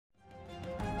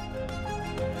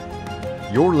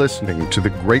You're listening to The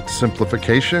Great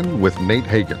Simplification with Nate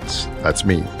Hagans. That's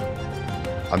me.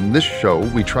 On this show,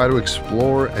 we try to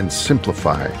explore and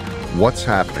simplify what's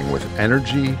happening with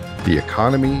energy, the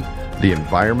economy, the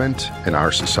environment, and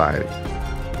our society.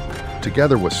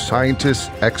 Together with scientists,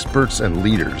 experts, and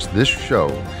leaders, this show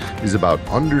is about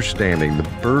understanding the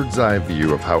bird's eye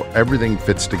view of how everything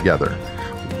fits together,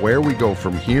 where we go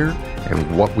from here,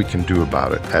 and what we can do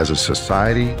about it as a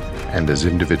society and as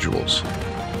individuals.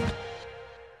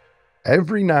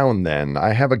 Every now and then,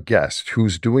 I have a guest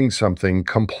who's doing something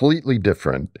completely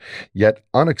different, yet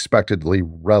unexpectedly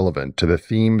relevant to the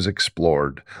themes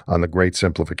explored on the Great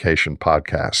Simplification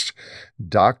podcast.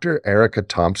 Dr. Erica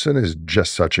Thompson is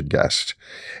just such a guest.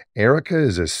 Erica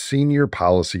is a senior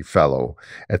policy fellow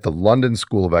at the London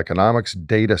School of Economics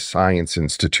Data Science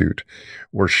Institute,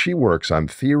 where she works on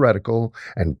theoretical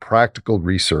and practical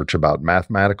research about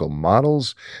mathematical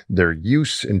models, their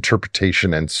use,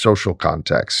 interpretation, and social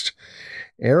context.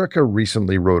 Erica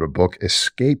recently wrote a book,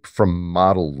 Escape from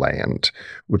Model Land,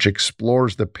 which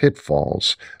explores the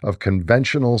pitfalls of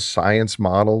conventional science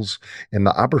models and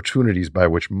the opportunities by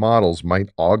which models might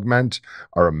augment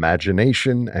our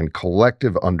imagination and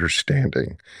collective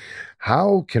understanding.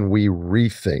 How can we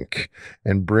rethink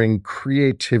and bring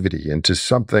creativity into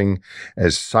something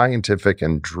as scientific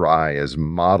and dry as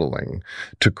modeling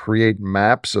to create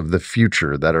maps of the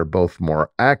future that are both more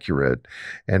accurate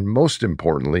and, most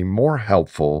importantly, more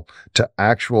helpful to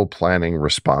actual planning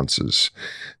responses?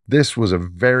 This was a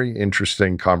very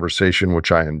interesting conversation,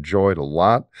 which I enjoyed a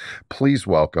lot. Please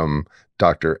welcome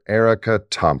Dr. Erica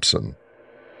Thompson.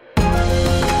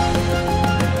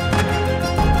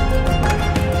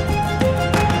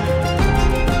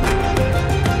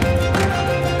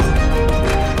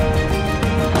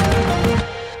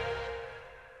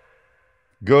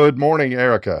 Good morning,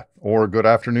 Erica, or good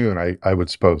afternoon, I would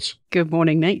suppose. Good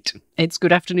morning, Nate. It's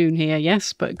good afternoon here,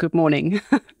 yes, but good morning.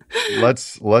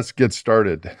 Let's get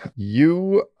started.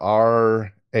 You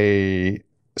are a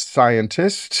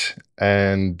scientist,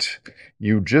 and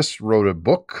you just wrote a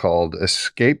book called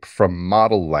Escape from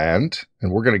Model Land,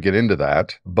 and we're going to get into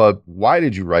that. But why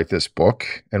did you write this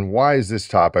book, and why is this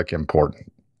topic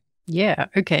important? Yeah,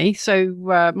 okay. So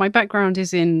my background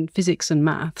is in physics and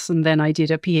maths, and then I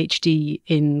did a PhD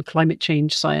in climate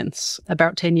change science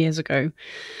about 10 years ago.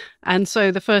 And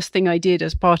so the first thing I did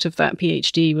as part of that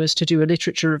PhD was to do a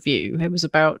literature review. It was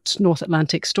about North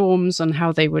Atlantic storms and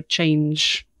how they would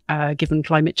change given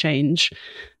climate change.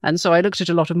 And so I looked at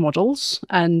a lot of models,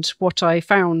 and what I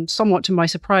found, somewhat to my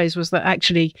surprise, was that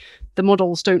actually the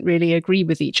models don't really agree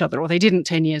with each other, or they didn't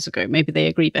 10 years ago. Maybe they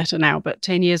agree better now, but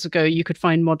 10 years ago you could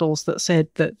find models that said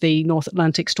that the North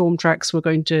Atlantic storm tracks were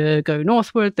going to go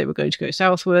northward, they were going to go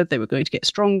southward, they were going to get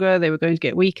stronger, they were going to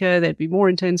get weaker, there'd be more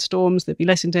intense storms, there'd be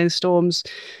less intense storms,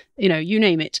 you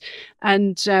name it.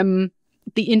 And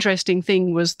the interesting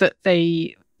thing was that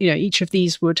each of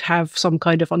these would have some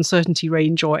kind of uncertainty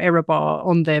range or error bar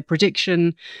on their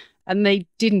prediction, and they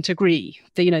didn't agree.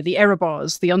 The error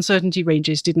bars, the uncertainty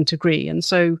ranges didn't agree. And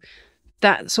so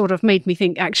that sort of made me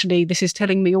think, actually, this is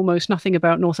telling me almost nothing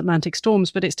about North Atlantic storms,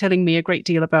 but it's telling me a great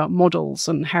deal about models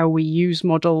and how we use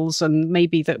models, and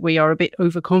maybe that we are a bit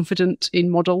overconfident in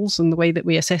models and the way that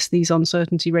we assess these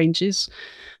uncertainty ranges.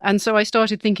 And so I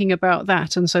started thinking about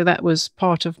that. And so that was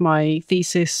part of my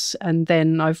thesis. And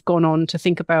then I've gone on to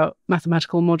think about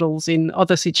mathematical models in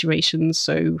other situations.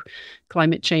 So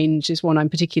climate change is one I'm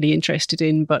particularly interested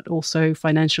in, but also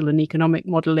financial and economic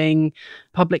modeling,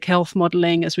 public health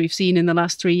modeling, as we've seen in the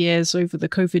last 3 years over the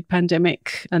COVID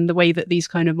pandemic, and the way that these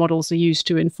kind of models are used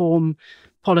to inform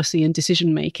policy and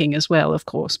decision making as well, of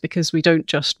course, because we don't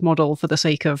just model for the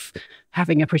sake of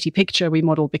having a pretty picture. We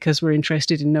model because we're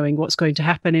interested in knowing what's going to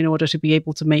happen in order to be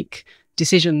able to make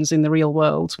decisions in the real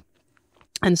world.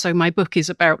 And so my book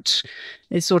is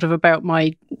sort of about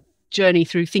my journey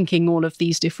through thinking all of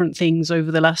these different things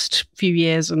over the last few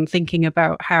years, and thinking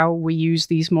about how we use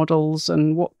these models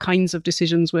and what kinds of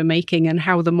decisions we're making, and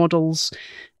how the models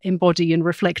embody and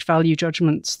reflect value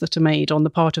judgments that are made on the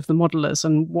part of the modelers,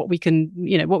 and what we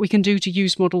can do to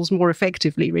use models more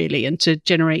effectively, really, and to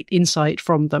generate insight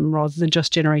from them rather than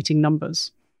just generating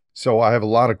numbers. So I have a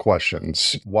lot of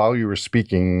questions. While you were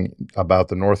speaking about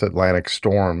the North Atlantic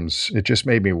storms, it just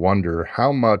made me wonder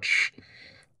how much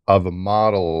of a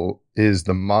model is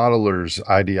the modeler's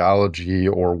ideology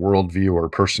or worldview or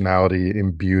personality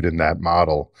imbued in that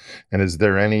model? And is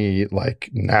there any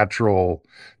natural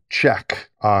checks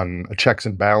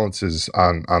and balances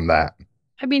on that?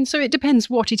 I mean, so it depends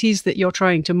what it is that you're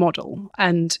trying to model.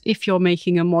 And if you're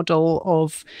making a model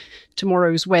of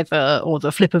tomorrow's weather or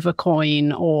the flip of a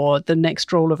coin or the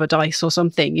next roll of a dice or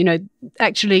something.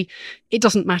 Actually, it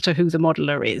doesn't matter who the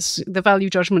modeler is. The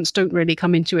value judgments don't really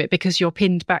come into it because you're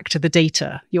pinned back to the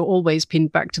data. You're always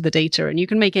pinned back to the data, and you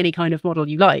can make any kind of model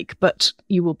you like, but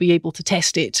you will be able to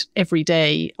test it every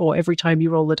day or every time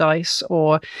you roll the dice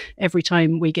or every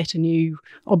time we get a new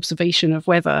observation of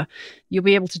weather. You'll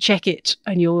be able to check it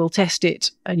and you'll test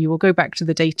it and you will go back to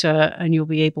the data and you'll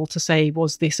be able to say,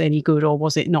 was this any good or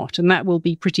was it not? And that will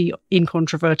be pretty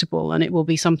incontrovertible, and it will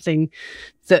be something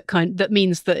that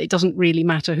means that it doesn't really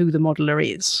matter who the modeler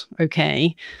is.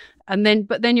 Okay.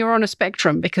 But then you're on a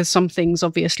spectrum, because some things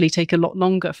obviously take a lot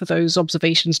longer for those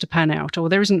observations to pan out, or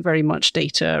there isn't very much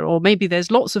data, or maybe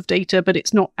there's lots of data, but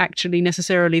it's not actually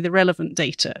necessarily the relevant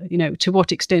data. To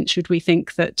what extent should we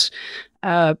think that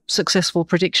successful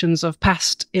predictions of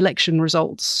past election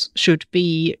results should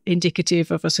be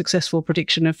indicative of a successful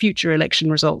prediction of future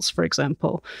election results, for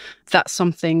example? That's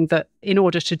something that, in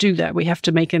order to do that, we have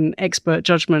to make an expert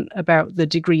judgment about the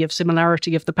degree of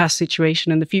similarity of the past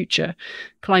situation and the future.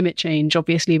 Climate change,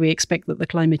 obviously, we expect that the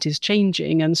climate is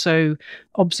changing, and so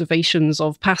observations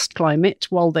of past climate,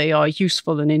 while they are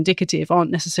useful and indicative,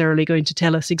 aren't necessarily going to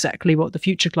tell us exactly what the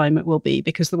future climate will be,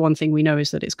 because the one thing we know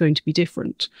is that it's going to be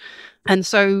different. And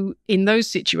so in those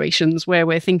situations where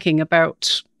we're thinking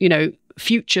about,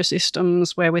 future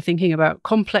systems, where we're thinking about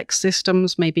complex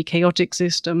systems, maybe chaotic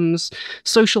systems,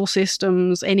 social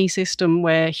systems, any system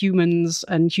where humans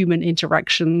and human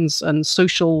interactions and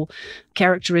social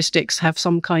characteristics have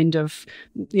some kind of,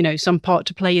 some part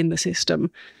to play in the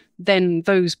system, then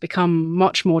those become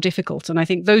much more difficult. And I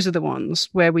think those are the ones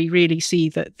where we really see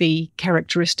that the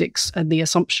characteristics and the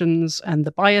assumptions and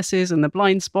the biases and the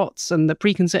blind spots and the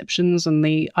preconceptions and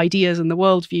the ideas and the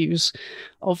worldviews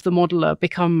of the modeler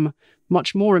become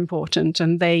much more important,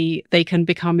 and they can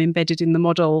become embedded in the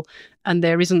model, and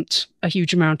there isn't a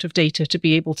huge amount of data to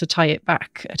be able to tie it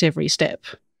back at every step.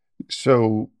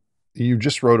 So you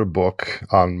just wrote a book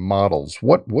on models.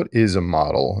 What is a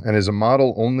model? And is a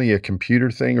model only a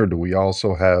computer thing, or do we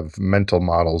also have mental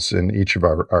models in each of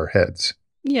our heads?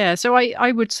 Yeah, so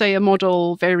I would say a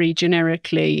model, very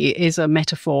generically, is a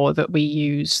metaphor that we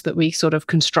use, that we sort of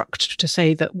construct to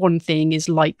say that one thing is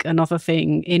like another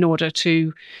thing in order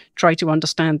to try to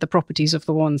understand the properties of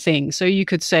the one thing. So you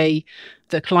could say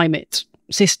the climate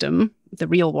system, the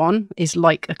real one, is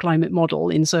like a climate model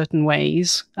in certain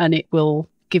ways, and it will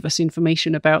give us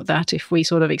information about that if we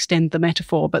sort of extend the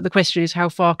metaphor. But the question is, how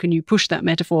far can you push that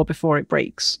metaphor before it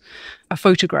breaks? A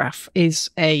photograph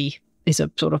is a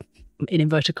sort of, in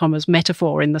inverted commas,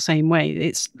 metaphor in the same way.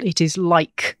 It is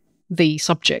like the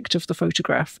subject of the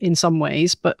photograph in some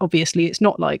ways, but obviously it's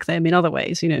not like them in other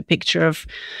ways. A picture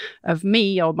of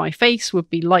me or my face would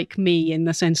be like me in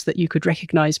the sense that you could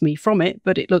recognize me from it,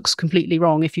 but it looks completely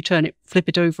wrong if you flip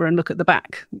it over and look at the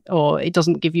back, or it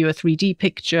doesn't give you a 3D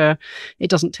picture.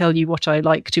 It doesn't tell you what I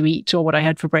like to eat or what I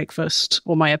had for breakfast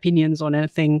or my opinions on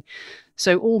anything.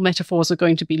 So all metaphors are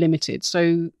going to be limited.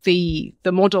 So the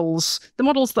models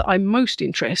that I'm most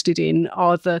interested in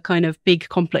are the kind of big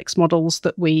complex models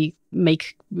that we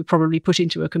probably put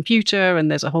into a computer,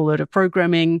 and there's a whole load of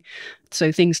programming.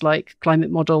 So things like climate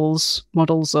models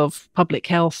of public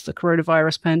health, the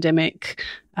coronavirus pandemic,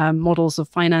 models of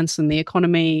finance and the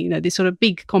economy, these sort of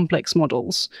big complex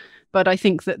models. But I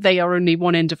think that they are only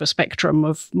one end of a spectrum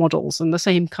of models, and the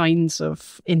same kinds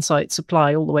of insights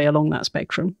apply all the way along that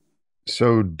spectrum.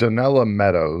 So Donella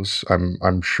Meadows,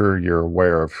 I'm sure you're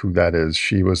aware of who that is.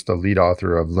 She was the lead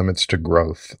author of Limits to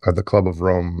Growth at the Club of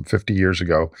Rome 50 years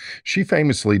ago. She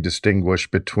famously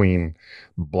distinguished between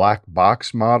black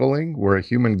box modeling, where a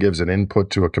human gives an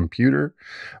input to a computer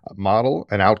model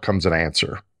and out comes an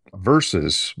answer,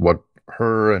 versus what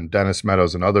her and Dennis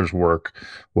Meadows and others' work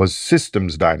was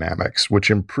systems dynamics, which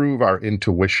improve our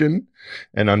intuition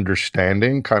and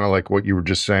understanding, kind of like what you were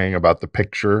just saying about the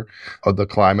picture of the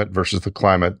climate versus the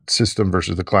climate system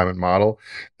versus the climate model.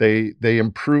 They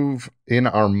improve in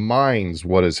our minds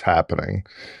what is happening.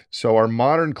 So our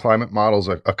modern climate models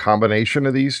are a combination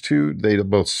of these two. They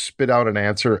both spit out an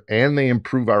answer and they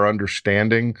improve our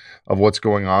understanding of what's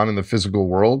going on in the physical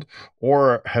world.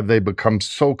 Or have they become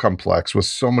so complex with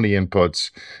so many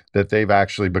inputs that they've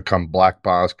actually become black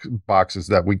boxes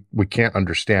that we can't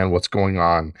understand what's going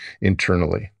on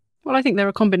internally? Well, I think they're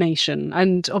a combination.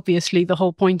 And obviously, the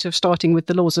whole point of starting with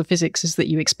the laws of physics is that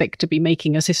you expect to be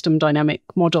making a system dynamic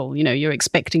model. You're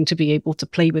expecting to be able to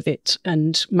play with it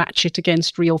and match it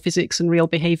against real physics and real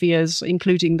behaviors,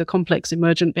 including the complex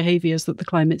emergent behaviors that the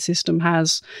climate system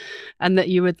has. And that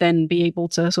you would then be able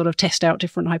to sort of test out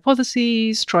different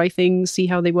hypotheses, try things, see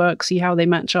how they work, see how they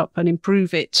match up and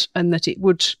improve it. And that it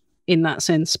would in that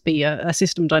sense, be a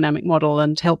system dynamic model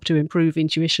and help to improve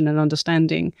intuition and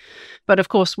understanding. But of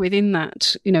course, within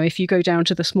that, if you go down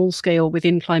to the small scale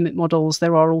within climate models,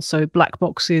 there are also black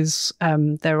boxes.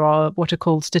 There are what are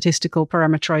called statistical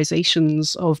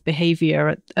parameterizations of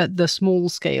behavior at the small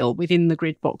scale within the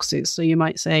grid boxes. So you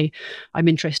might say, I'm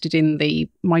interested in the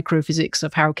microphysics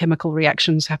of how chemical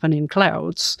reactions happen in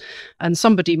clouds. And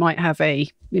somebody might have a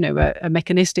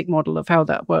mechanistic model of how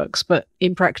that works. But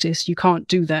in practice, you can't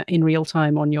do that in real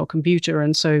time on your computer.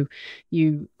 And so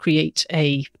you create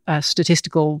a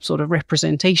statistical sort of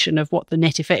representation of what the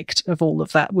net effect of all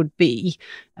of that would be,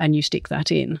 and you stick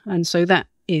that in. And so that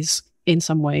is in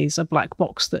some ways a black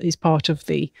box that is part of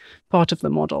the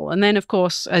model. And then, of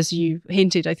course, as you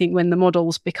hinted, I think when the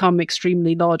models become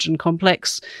extremely large and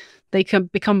complex, they can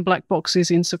become black boxes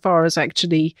insofar as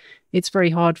actually it's very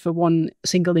hard for one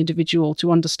single individual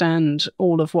to understand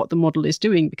all of what the model is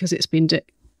doing, because it's been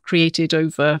created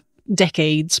over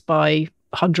decades by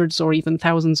hundreds or even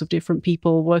thousands of different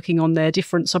people working on their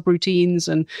different subroutines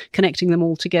and connecting them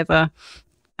all together.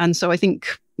 And so I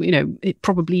think, it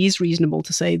probably is reasonable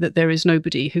to say that there is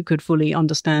nobody who could fully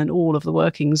understand all of the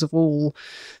workings of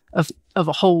a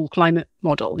whole climate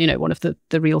model, one of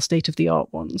the real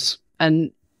state-of-the-art ones.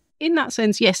 And in that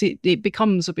sense, yes, it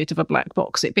becomes a bit of a black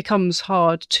box. It becomes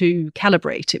hard to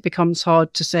calibrate. It becomes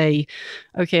hard to say,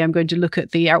 okay, I'm going to look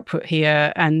at the output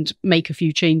here and make a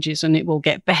few changes and it will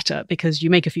get better, because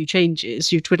you make a few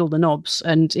changes, you twiddle the knobs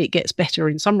and it gets better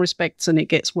in some respects and it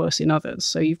gets worse in others.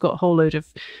 So you've got a whole load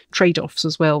of trade-offs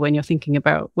as well when you're thinking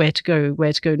about where to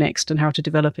go next and how to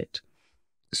develop it.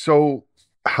 So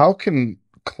how can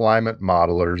climate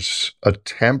modelers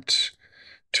attempt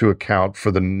to account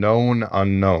for the known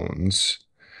unknowns?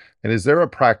 And is there a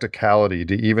practicality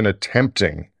to even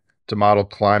attempting to model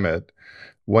climate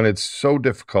when it's so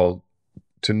difficult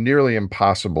to nearly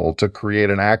impossible to create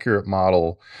an accurate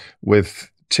model with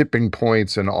tipping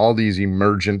points and all these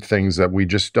emergent things that we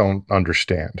just don't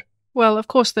understand? Well, of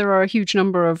course, there are a huge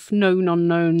number of known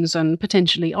unknowns and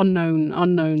potentially unknown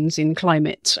unknowns in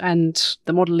climate. And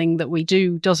the modelling that we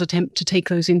do does attempt to take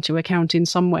those into account in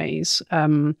some ways.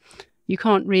 You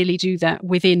can't really do that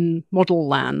within model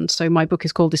land. So my book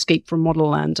is called Escape from Model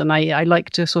Land. And I like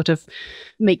to sort of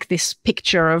make this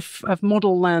picture of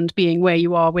model land being where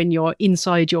you are when you're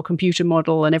inside your computer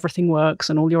model and everything works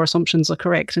and all your assumptions are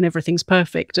correct and everything's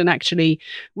perfect. And actually,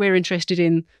 we're interested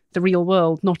in the real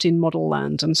world, not in model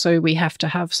land. And so we have to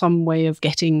have some way of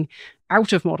getting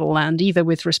out of model land, either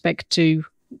with respect to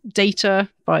data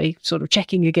by sort of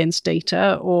checking against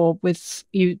data, or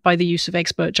by the use of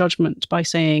expert judgment by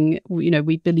saying,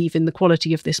 we believe in the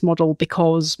quality of this model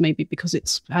because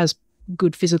it has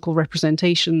good physical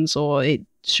representations, or it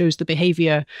shows the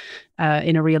behavior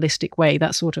in a realistic way,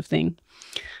 that sort of thing.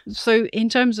 So in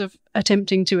terms of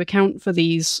attempting to account for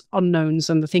these unknowns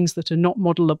and the things that are not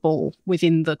modelable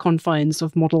within the confines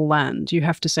of model land, you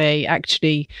have to say,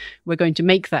 actually, we're going to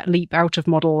make that leap out of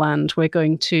model land. We're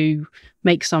going to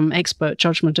make some expert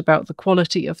judgment about the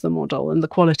quality of the model and the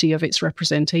quality of its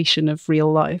representation of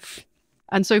real life.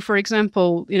 And so, for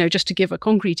example, just to give a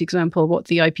concrete example, what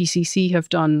the IPCC have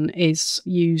done is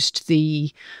used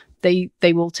they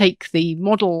will take the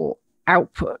model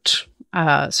output.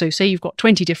 So say you've got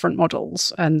 20 different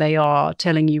models and they are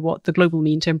telling you what the global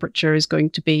mean temperature is going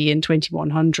to be in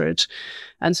 2100.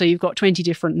 And so you've got 20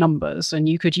 different numbers, and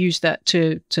you could use that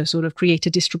to sort of create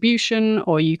a distribution,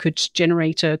 or you could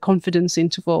generate a confidence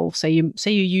interval. Say you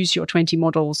use your 20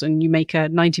 models and you make a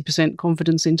 90%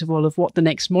 confidence interval of what the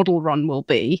next model run will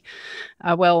be.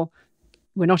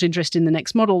 We're not interested in the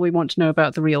next model. We want to know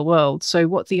about the real world. So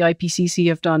what the IPCC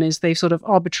have done is they've sort of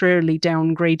arbitrarily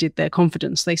downgraded their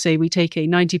confidence. They say we take a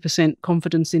 90%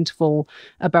 confidence interval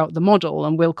about the model,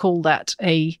 and we'll call that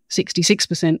a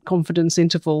 66% confidence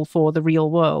interval for the real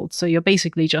world. So you're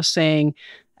basically just saying,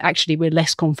 actually, we're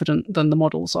less confident than the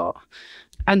models are.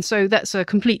 And so that's a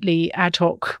completely ad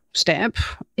hoc step.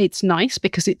 It's nice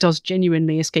because it does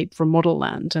genuinely escape from model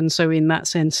land. And so in that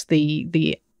sense,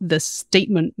 the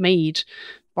statement made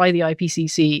by the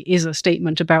IPCC is a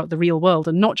statement about the real world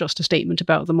and not just a statement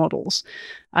about the models.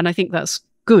 And I think that's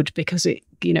good because it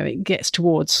gets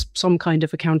towards some kind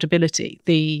of accountability.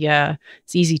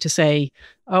 It's easy to say,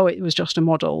 oh, it was just a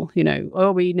model, we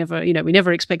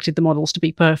never expected the models to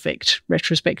be perfect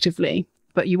retrospectively.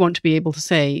 But you want to be able to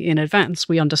say in advance,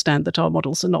 we understand that our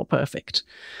models are not perfect.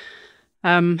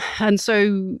 And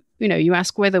so, you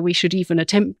ask whether we should even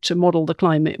attempt to model the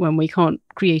climate when we can't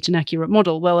create an accurate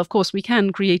model. Well, of course, we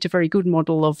can create a very good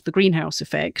model of the greenhouse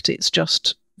effect. It's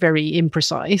just very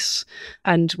imprecise,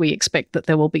 and we expect that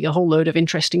there will be a whole load of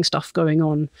interesting stuff going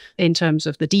on in terms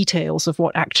of the details of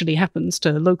what actually happens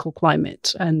to local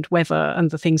climate and weather and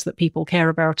the things that people care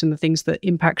about and the things that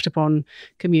impact upon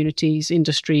communities,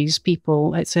 industries,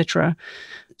 people, etc.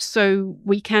 So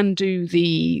we can do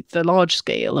the large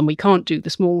scale and we can't do the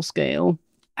small scale,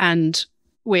 and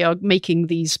we are making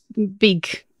these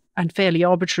big and fairly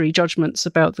arbitrary judgments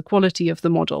about the quality of the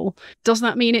model. Does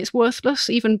that mean it's worthless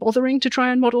even bothering to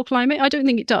try and model climate? I don't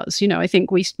think it does. I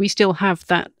think we still have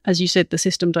that, as you said, the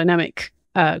system dynamic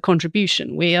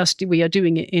contribution. We are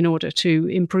doing it in order to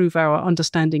improve our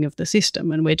understanding of the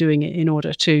system, and we're doing it in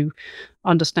order to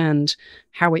understand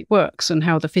how it works and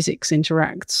how the physics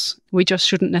interacts. We just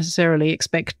shouldn't necessarily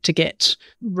expect to get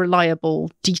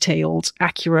reliable, detailed,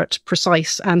 accurate,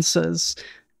 precise answers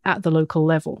at the local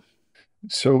level.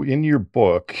 So in your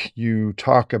book, you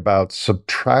talk about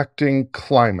subtracting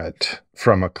climate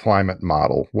from a climate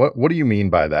model. What do you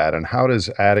mean by that? And how does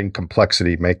adding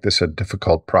complexity make this a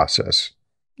difficult process?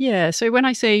 Yeah, so when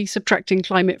I say subtracting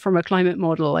climate from a climate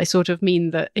model, I sort of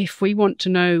mean that if we want to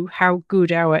know how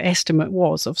good our estimate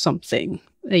was of something,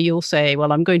 you'll say,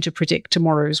 well, I'm going to predict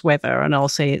tomorrow's weather, and I'll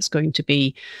say it's going to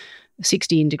be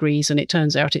 16 degrees and it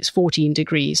turns out it's 14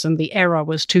 degrees and the error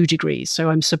was 2 degrees.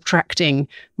 So I'm subtracting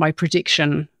my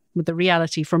prediction with the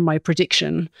reality from my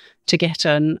prediction to get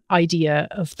an idea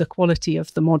of the quality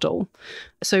of the model.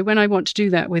 So when I want to do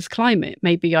that with climate,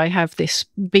 maybe I have this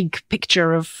big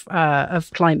picture of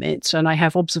climate and I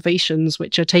have observations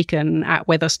which are taken at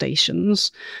weather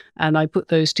stations, and I put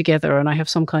those together and I have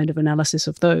some kind of analysis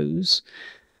of those.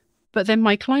 But then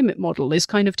my climate model is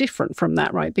kind of different from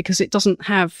that, right? Because it doesn't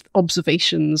have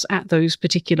observations at those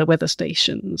particular weather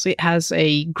stations. It has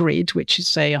a grid, which is,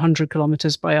 say, 100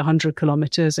 kilometers by 100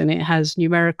 kilometers, and it has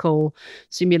numerical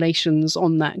simulations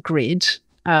on that grid.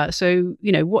 So,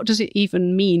 what does it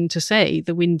even mean to say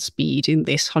the wind speed in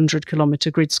this 100-kilometer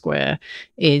grid square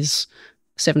is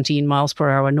 17 miles per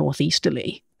hour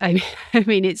northeasterly? I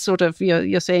mean, it's sort of,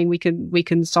 you're saying we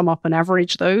can sum up and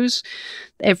average those,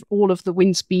 all of the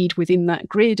wind speed within that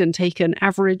grid, and take an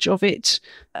average of it.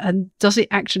 And does it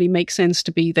actually make sense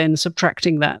to be then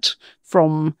subtracting that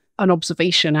from an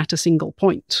observation at a single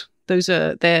point?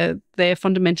 They're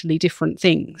fundamentally different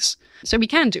things. So we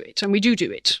can do it, and we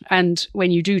do it. And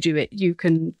when you do it, you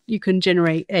can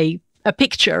generate a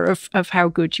picture of how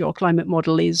good your climate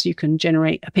model is. You can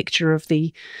generate a picture of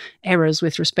the errors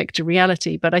with respect to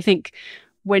reality. But I think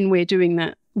when we're doing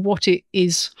that, what it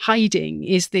is hiding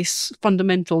is this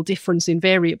fundamental difference in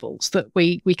variables, that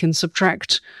we can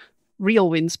subtract real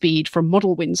wind speed from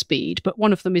model wind speed, but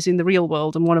one of them is in the real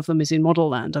world and one of them is in model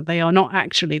land, and they are not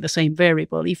actually the same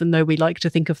variable, even though we like to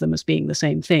think of them as being the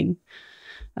same thing.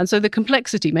 And so the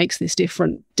complexity makes this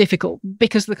difficult,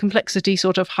 because the complexity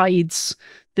sort of hides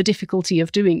the difficulty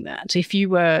of doing that. If you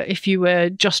were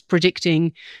just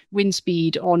predicting wind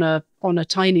speed on a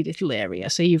tiny little area,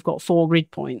 say you've got 4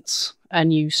 grid points,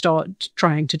 and you start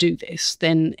trying to do this,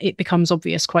 then it becomes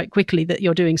obvious quite quickly that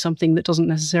you're doing something that doesn't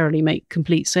necessarily make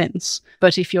complete sense.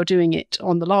 But if you're doing it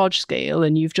on the large scale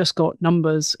and you've just got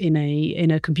numbers in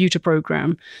a computer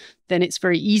program, then it's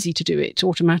very easy to do it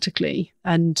automatically.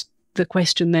 And the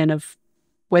question then of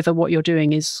whether what you're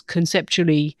doing is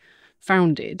conceptually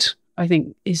founded, I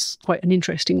think, is quite an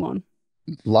interesting one.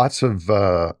 Lots of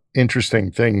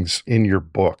interesting things in your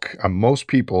book. Most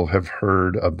people have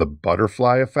heard of the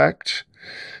butterfly effect,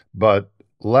 but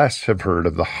less have heard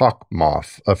of the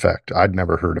Hawkmoth effect. I'd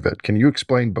never heard of it. Can you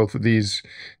explain both of these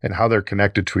and how they're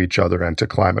connected to each other and to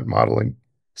climate modeling?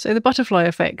 So the butterfly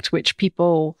effect, which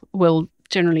people will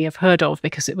generally have heard of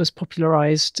because it was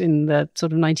popularized in the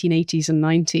sort of 1980s and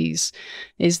 90s,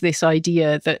 is this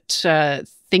idea that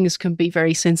things can be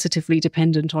very sensitively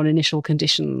dependent on initial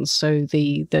conditions. So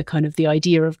the kind of the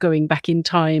idea of going back in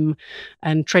time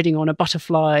and treading on a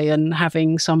butterfly and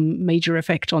having some major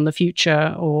effect on the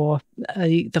future, or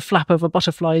the flap of a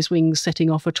butterfly's wings setting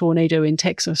off a tornado in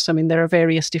Texas. I mean, there are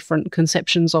various different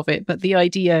conceptions of it, but the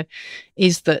idea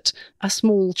is that a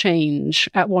small change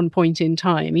at one point in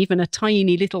time, even a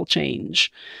tiny little change,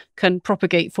 can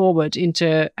propagate forward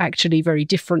into actually very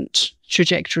different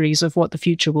trajectories of what the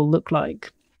future will look like.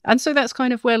 And so that's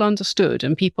kind of well understood,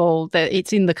 and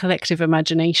it's in the collective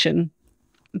imagination,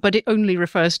 but it only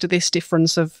refers to this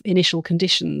difference of initial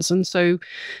conditions. And so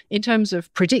in terms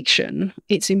of prediction,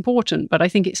 it's important, but I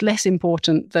think it's less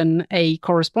important than a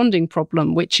corresponding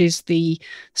problem, which is the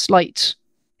slight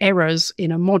errors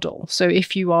in a model. So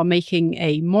if you are making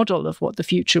a model of what the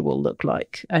future will look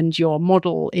like, and your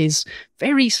model is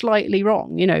very slightly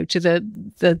wrong, to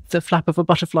the flap of a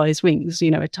butterfly's wings,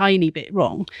 a tiny bit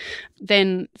wrong,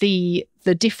 then the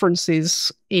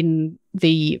differences in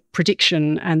the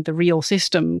prediction and the real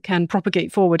system can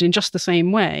propagate forward in just the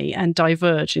same way and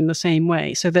diverge in the same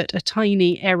way, so that a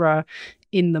tiny error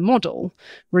in the model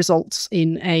results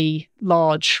in a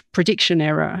large prediction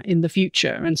error in the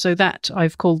future. And so that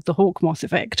I've called the Hawkmoth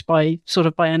effect, by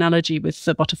analogy with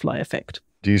the butterfly effect.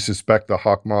 Do you suspect the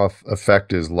Hawkmoth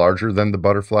effect is larger than the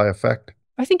butterfly effect?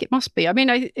 I think it must be. I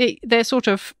mean, they're sort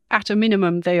of, at a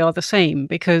minimum, they are the same,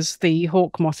 because the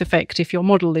Hawkmoth effect, if your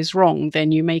model is wrong,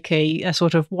 then you make a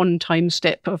sort of one-time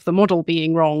step of the model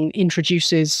being wrong,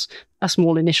 introduces a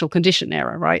small initial condition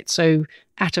error, right? So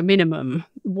at a minimum,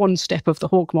 one step of the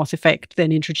Hawkmoth effect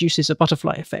then introduces a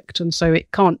butterfly effect. And so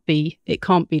it can't be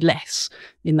less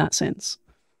in that sense.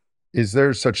 Is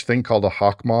there such thing called a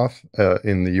hawkmoth?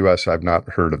 In the US, I've not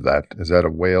heard of that. Is that a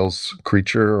Wales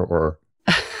creature or?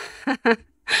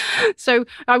 So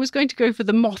I was going to go for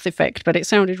the moth effect, but it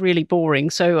sounded really boring.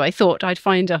 So I thought I'd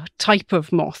find a type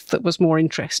of moth that was more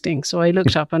interesting. So I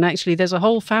looked up, and actually there's a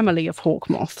whole family of hawk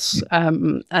moths.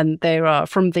 And there are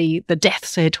from the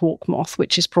death's head hawk moth,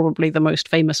 which is probably the most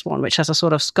famous one, which has a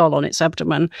sort of skull on its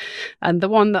abdomen. And the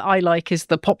one that I like is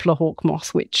the poplar hawk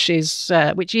moth, which is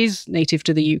native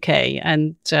to the UK,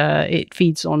 and it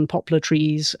feeds on poplar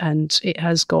trees, and it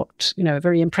has got a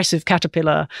very impressive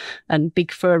caterpillar and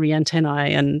big furry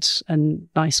antennae and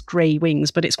nice grey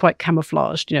wings, but it's quite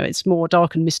camouflaged. It's more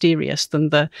dark and mysterious than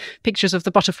the pictures of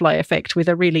the butterfly effect with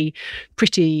a really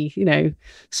pretty,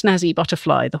 snazzy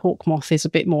butterfly. The hawk moth is a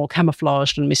bit more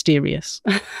camouflaged and mysterious.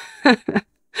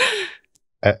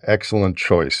 Excellent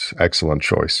choice. Excellent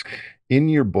choice. In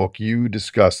your book, you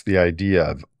discuss the idea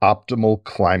of optimal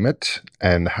climate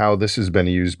and how this has been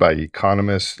used by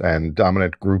economists and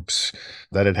dominant groups,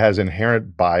 that it has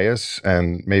inherent bias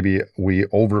and maybe we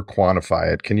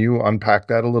over-quantify it. Can you unpack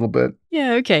that a little bit?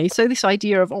 Yeah, okay. So this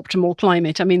idea of optimal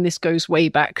climate, I mean, this goes way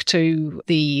back to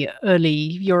the early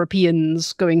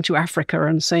Europeans going to Africa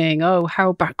and saying, oh,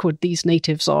 how backward these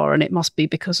natives are, and it must be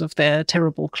because of their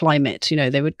terrible climate.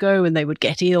 They would go and they would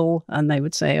get ill, and they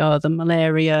would say, oh, the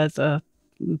malaria, the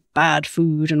bad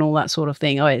food and all that sort of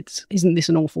thing. Oh, isn't this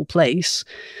an awful place?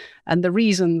 And the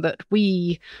reason that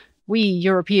we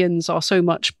Europeans are so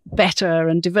much better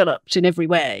and developed in every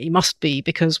way must be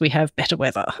because we have better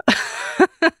weather.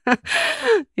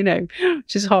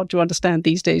 Which is hard to understand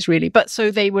these days, really. But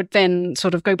so they would then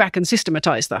sort of go back and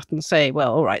systematize that and say,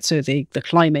 well, all right, so the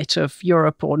climate of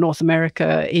Europe or North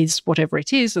America is whatever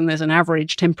it is, and there's an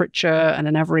average temperature and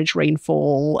an average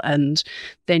rainfall, and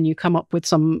then you come up with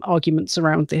some arguments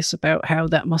around this about how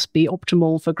that must be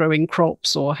optimal for growing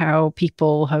crops, or how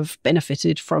people have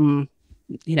benefited from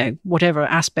whatever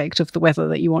aspect of the weather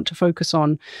that you want to focus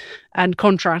on, and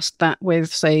contrast that with,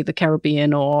 say, the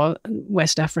Caribbean or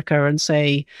West Africa, and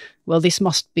say, well, this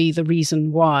must be the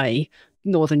reason why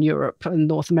Northern Europe and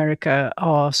North America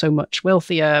are so much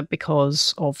wealthier,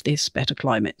 because of this better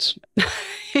climate,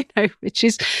 which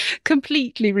is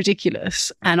completely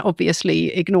ridiculous and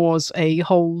obviously ignores a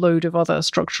whole load of other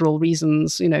structural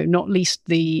reasons, not least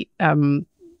the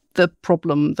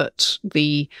problem that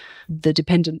the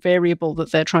dependent variable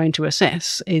that they're trying to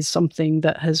assess is something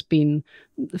that has been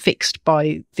fixed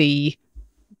by the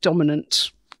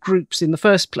dominant groups in the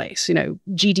first place,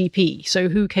 GDP. So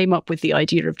who came up with the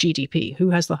idea of GDP? Who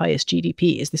has the highest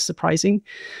GDP? Is this surprising?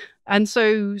 And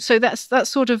so that's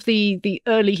sort of the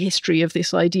early history of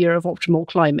this idea of optimal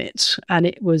climate. And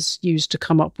it was used to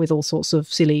come up with all sorts of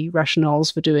silly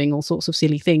rationales for doing all sorts of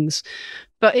silly things.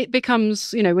 But it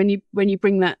becomes, when you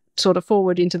bring that sort of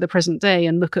forward into the present day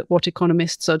and look at what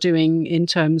economists are doing in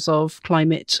terms of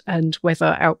climate and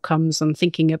weather outcomes, and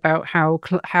thinking about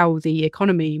how the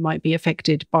economy might be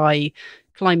affected by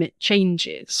climate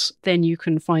changes, then you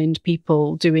can find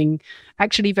people doing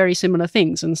actually very similar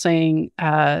things and saying,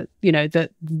 that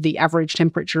the average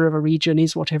temperature of a region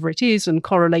is whatever it is, and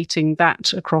correlating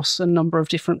that across a number of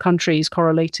different countries,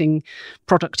 correlating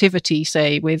productivity,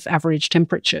 say, with average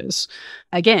temperatures.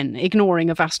 Again,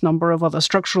 ignoring a vast number of other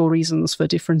structural reasons for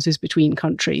differences between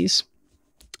countries.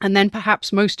 And then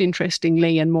perhaps most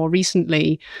interestingly and more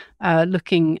recently,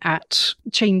 looking at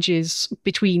changes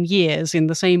between years in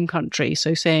the same country.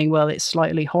 So saying, well, it's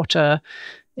slightly hotter.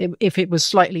 If it was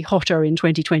slightly hotter in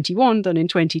 2021 than in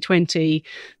 2020,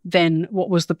 then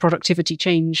what was the productivity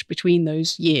change between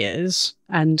those years?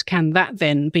 And can that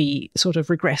then be sort of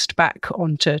regressed back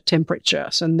onto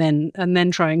temperatures? And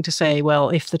then trying to say, well,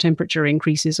 if the temperature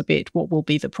increases a bit, what will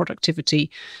be the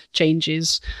productivity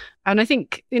changes? And I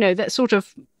think, that sort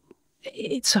of,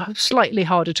 it's slightly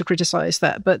harder to criticize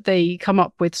that, but they come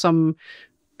up with some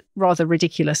rather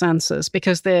ridiculous answers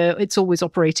because it's always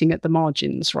operating at the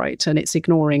margins, right? And it's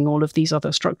ignoring all of these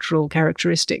other structural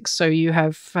characteristics. So you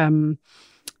have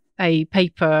a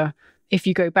paper, if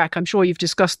you go back, I'm sure you've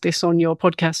discussed this on your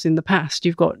podcasts in the past.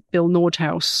 You've got Bill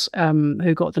Nordhaus,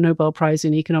 who got the Nobel Prize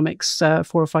in economics 4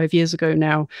 or 5 years ago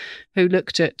now, who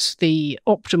looked at the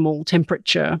optimal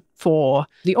temperature for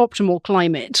the optimal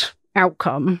climate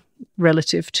outcome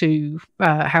relative to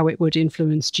how it would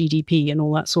influence GDP and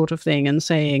all that sort of thing, and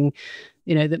saying,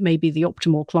 that maybe the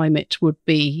optimal climate would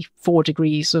be 4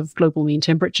 degrees of global mean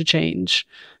temperature change.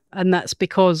 And that's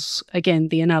because, again,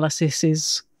 the analysis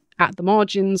is at the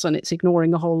margins and it's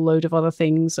ignoring a whole load of other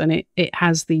things. And it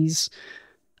has these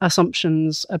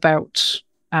assumptions about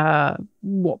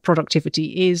what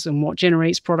productivity is and what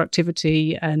generates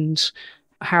productivity and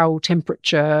how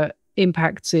temperature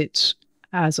impacts it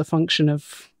as a function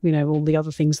of, all the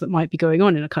other things that might be going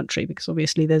on in a country, because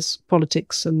obviously there's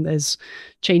politics and there's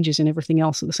changes in everything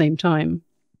else at the same time.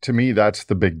 To me, that's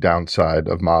the big downside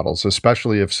of models,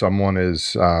 especially if someone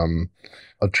is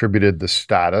attributed the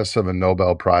status of a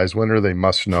Nobel Prize winner. They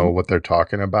must know what they're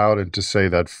talking about. And to say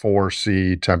that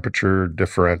 4C temperature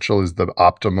differential is the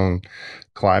optimum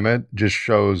climate just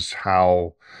shows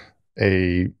how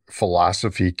a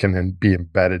philosophy can be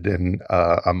embedded in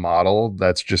a model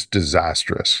that's just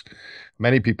disastrous.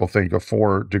 Many people think a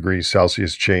 4 degrees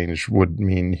Celsius change would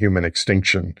mean human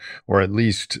extinction, or at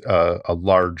least a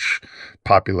large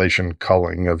population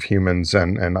culling of humans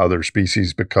and other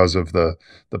species because of the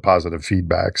positive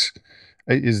feedbacks.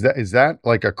 Is that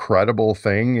like a credible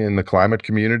thing in the climate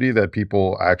community that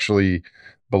people actually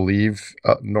believe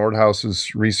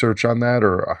Nordhaus's research on that,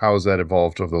 or how has that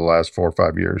evolved over the last 4 or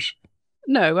 5 years?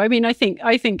 No, I mean, I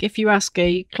think if you ask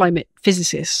a climate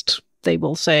physicist, they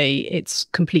will say it's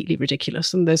completely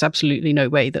ridiculous and there's absolutely no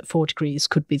way that 4 degrees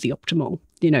could be the optimal.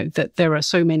 That there are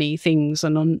so many things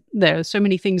there are so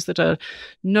many things that are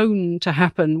known to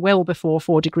happen well before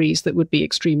 4 degrees that would be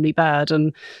extremely bad,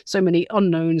 and so many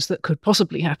unknowns that could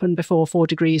possibly happen before 4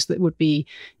 degrees that would be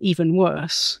even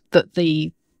worse, that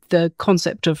the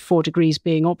concept of 4 degrees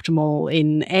being optimal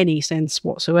in any sense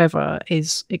whatsoever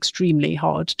is extremely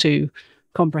hard to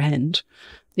comprehend.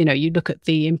 You look at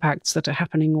the impacts that are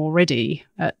happening already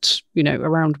at,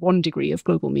 around 1 degree of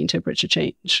global mean temperature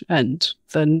change, and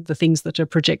then the things that are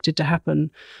projected to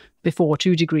happen before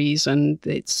 2 degrees, and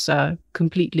it's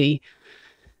completely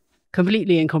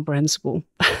incomprehensible.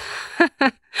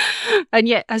 And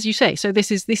yet, as you say, so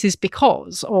this is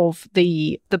because of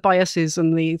the biases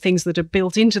and the things that are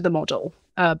built into the model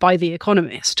by the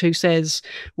economist, who says,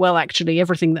 well, actually,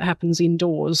 everything that happens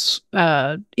indoors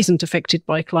isn't affected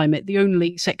by climate. The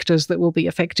only sectors that will be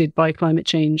affected by climate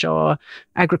change are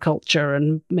agriculture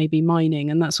and maybe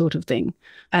mining and that sort of thing.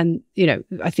 And,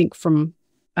 I think from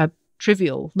a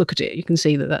trivial look at it, you can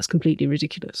see that that's completely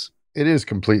ridiculous. It is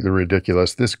completely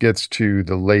ridiculous. This gets to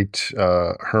the late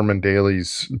Herman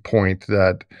Daly's point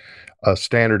that a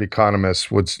standard economist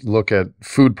would look at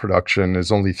food production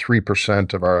as only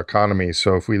 3% of our economy.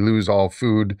 So if we lose all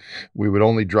food, we would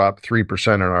only drop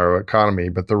 3% in our economy,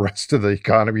 but the rest of the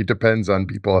economy depends on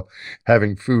people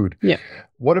having food. Yeah.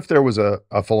 What if there was a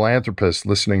philanthropist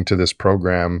listening to this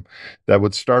program that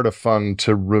would start a fund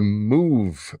to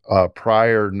remove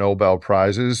prior Nobel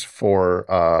Prizes for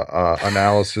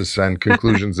analysis and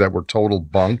conclusions that were total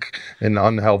bunk and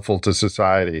unhelpful to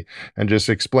society, and just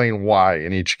explain why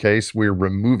in each case we're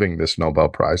removing this Nobel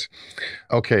Prize?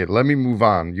 Okay, let me move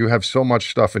on. You have so much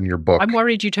stuff in your book. I'm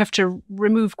worried you'd have to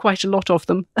remove quite a lot of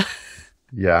them.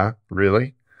 Yeah,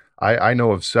 really? I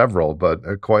know of several,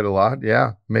 but quite a lot.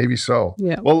 Yeah, maybe so.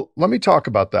 Yeah. Well, let me talk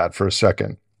about that for a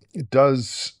second.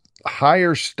 Does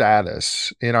higher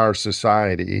status in our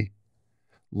society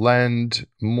lend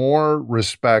more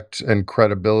respect and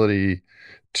credibility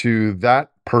to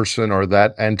that person or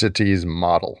that entity's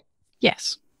model?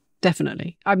 Yes,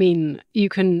 definitely. I mean,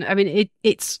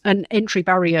 it's an entry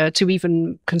barrier to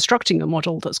even constructing a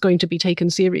model that's going to be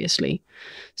taken seriously.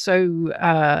 So,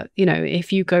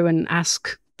 if you go and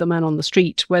ask the man on the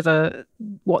street whether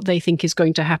what they think is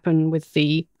going to happen with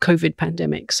the COVID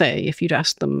pandemic, say, if you'd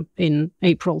asked them in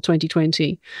April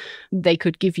 2020, they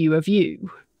could give you a view,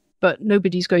 but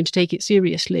nobody's going to take it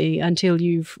seriously until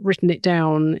you've written it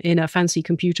down in a fancy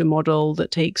computer model that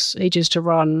takes ages to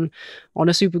run on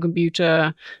a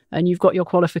supercomputer, and you've got your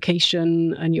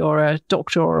qualification and you're a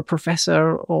doctor or a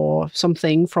professor or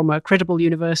something from a credible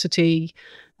university,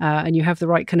 and you have the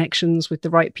right connections with the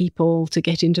right people to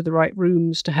get into the right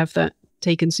rooms to have that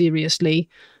taken seriously.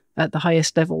 at the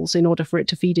highest levels in order for it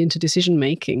to feed into decision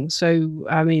making. So,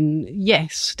 I mean,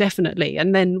 yes, definitely.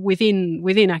 And then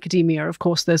within academia, of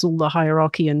course, there's all the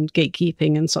hierarchy and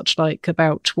gatekeeping and such like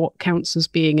about what counts as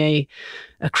being a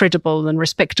credible and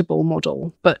respectable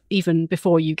model. But even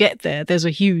before you get there, there's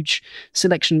a huge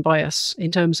selection bias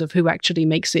in terms of who actually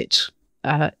makes it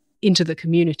into the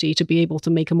community to be able to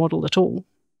make a model at all.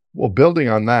 Well, building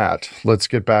on that, let's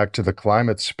get back to the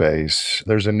climate space.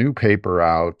 There's a new paper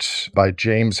out by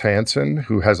James Hansen,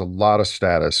 who has a lot of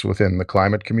status within the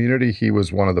climate community. He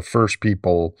was one of the first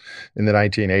people in the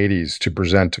 1980s to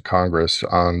present to Congress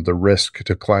on the risk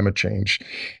to climate change.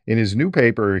 In his new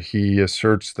paper, he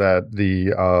asserts that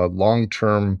the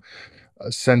long-term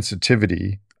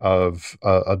sensitivity of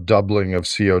a doubling of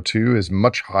CO2 is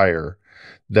much higher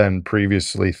than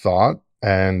previously thought.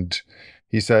 And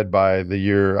he said by the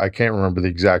year, I can't remember the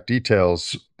exact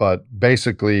details, but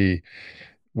basically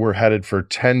we're headed for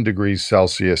 10 degrees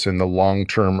Celsius in the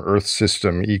long-term Earth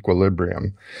system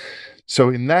equilibrium. So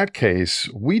in that case,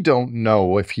 we don't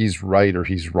know if he's right or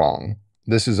he's wrong.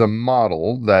 This is a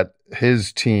model that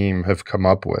his team have come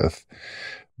up with.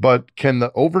 But can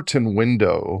the Overton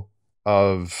window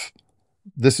of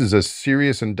this is a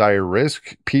serious and dire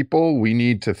risk, people, we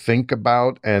need to think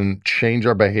about and change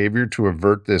our behavior to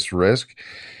avert this risk.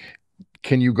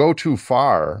 Can you go too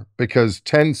far? Because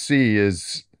 10C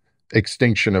is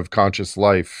extinction of conscious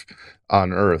life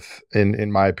on Earth,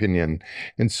 in my opinion.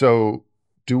 And so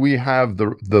do we have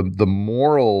the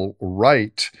moral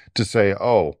right to say,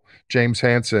 oh, James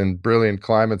Hansen, brilliant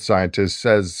climate scientist,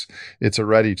 says it's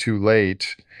already too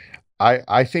late?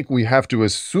 I think we have to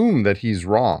assume that he's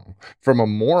wrong from a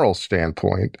moral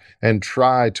standpoint and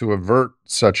try to avert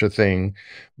such a thing,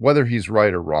 whether he's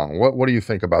right or wrong. What do you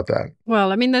think about that?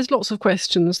 Well, I mean, there's lots of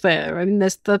questions there. I mean,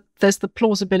 there's the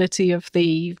plausibility of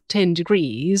the 10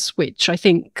 degrees, which I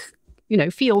think,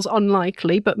 feels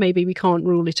unlikely, but maybe we can't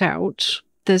rule it out.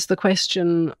 There's the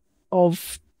question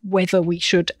of whether we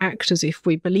should act as if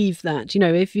we believe that,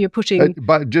 if you're putting...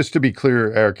 But just to be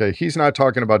clear, Erica, he's not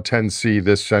talking about 10C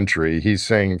this century. He's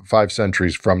saying 5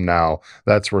 centuries from now,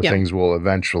 that's where things will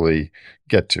eventually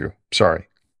get to. Sorry.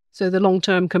 So the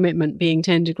long-term commitment being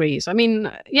 10 degrees. I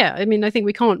think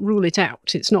we can't rule it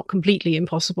out. It's not completely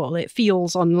impossible. It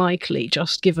feels unlikely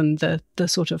just given the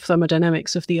sort of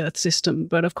thermodynamics of the Earth system.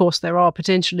 But of course, there are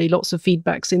potentially lots of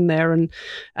feedbacks in there and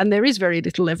there is very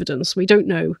little evidence. We don't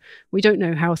know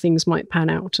how things might pan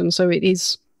out. And so it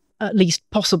is at least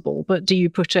possible. But do you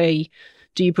put a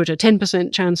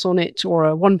 10% chance on it or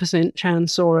a 1%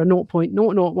 chance or a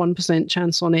 0.001%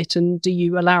 chance on it? And do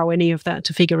you allow any of that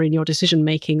to figure in your decision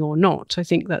making or not? I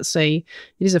think it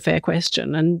is a fair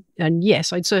question. And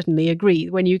yes, I'd certainly agree.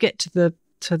 When you get to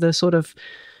the sort of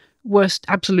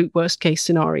absolute worst case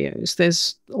scenarios,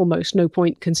 there's almost no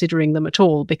point considering them at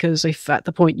all, because if at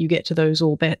the point you get to those,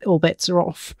 all bets are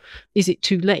off. Is it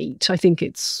too late? I think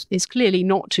it's clearly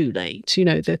not too late.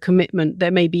 The commitment, there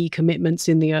may be commitments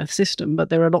in the Earth system, but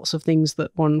there are lots of things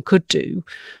that one could do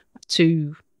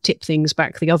to tip things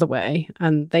back the other way,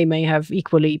 and they may have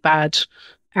equally bad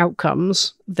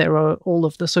outcomes. There are all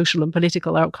of the social and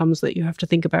political outcomes that you have to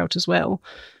think about as well.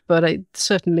 But I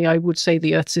would say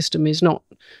the Earth system is not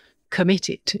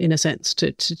committed, in a sense,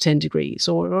 to 10 degrees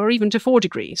or even to 4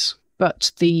 degrees.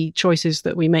 But the choices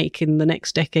that we make in the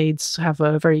next decades have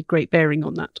a very great bearing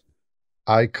on that.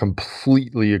 I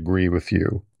completely agree with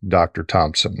you, Dr.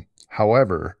 Thompson.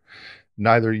 However,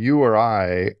 neither you or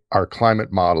I are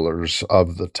climate modelers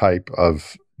of the type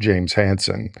of James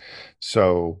Hansen.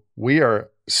 So we are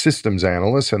systems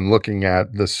analysts and looking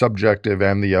at the subjective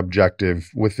and the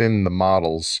objective within the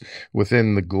models,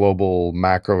 within the global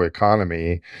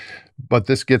macroeconomy. But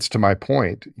this gets to my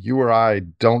point. You or I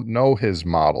don't know his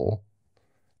model,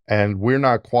 and we're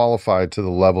not qualified to the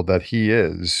level that he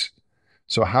is.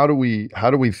 So how do we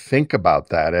think about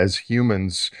that as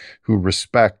humans who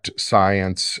respect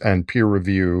science and peer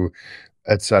review,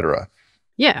 et cetera?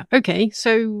 Yeah, okay.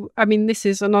 So, this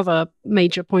is another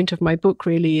major point of my book,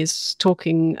 really, is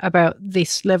talking about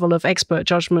this level of expert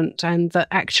judgment, and that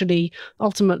actually,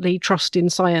 ultimately, trust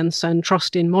in science and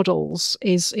trust in models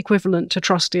is equivalent to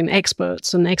trust in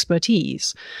experts and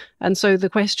expertise. And so the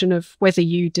question of whether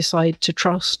you decide to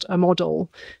trust a model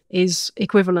is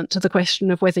equivalent to the question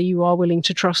of whether you are willing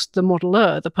to trust the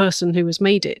modeler, the person who has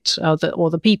made it, or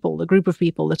the people, the group of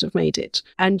people that have made it.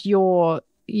 And your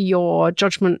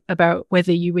judgment about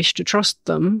whether you wish to trust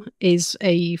them is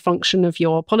a function of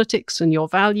your politics and your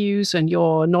values and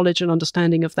your knowledge and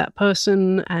understanding of that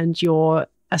person and your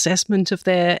assessment of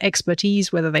their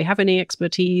expertise, whether they have any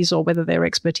expertise or whether their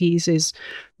expertise is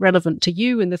relevant to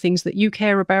you and the things that you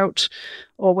care about,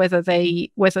 or whether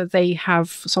they have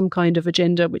some kind of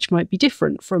agenda which might be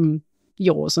different from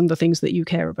yours and the things that you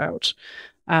care about.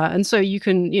 And so you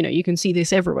can see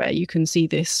this everywhere. You can see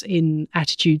this in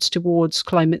attitudes towards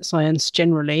climate science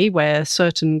generally, where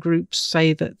certain groups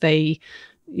say that they,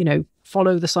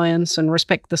 follow the science and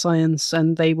respect the science,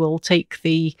 and they will take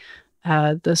the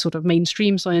sort of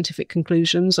mainstream scientific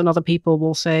conclusions, and other people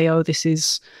will say, oh, this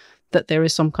is that there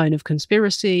is some kind of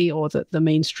conspiracy, or that the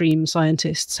mainstream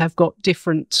scientists have got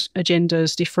different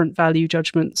agendas, different value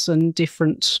judgments, and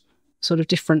different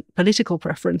political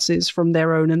preferences from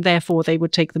their own, and therefore they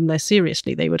would take them less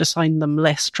seriously. They would assign them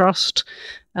less trust,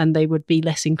 and they would be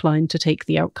less inclined to take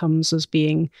the outcomes as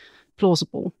being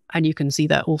plausible. And you can see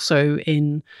that also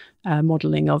in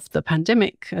modeling of the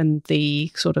pandemic and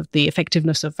the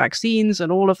effectiveness of vaccines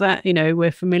and all of that.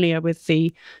 We're familiar with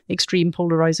the extreme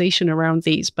polarization around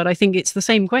these, but I think it's the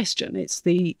same question. It's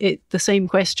the same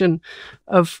question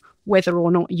of whether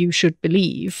or not you should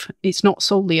believe. It's not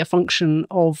solely a function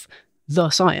of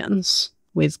the science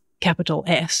with capital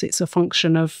S. It's a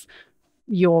function of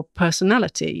your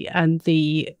personality and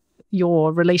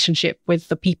your relationship with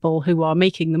the people who are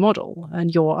making the model,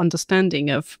 and your understanding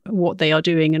of what they are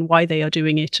doing and why they are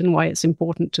doing it, and why it's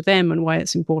important to them and why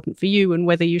it's important for you, and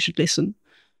whether you should listen.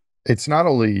 It's not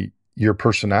only your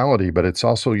personality, but it's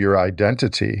also your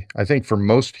identity. I think for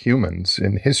most humans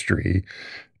in history,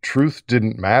 truth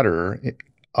didn't matter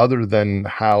other than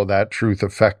how that truth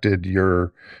affected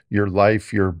your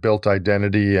life, your built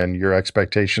identity, and your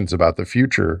expectations about the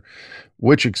future,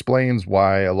 which explains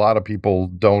why a lot of people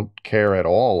don't care at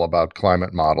all about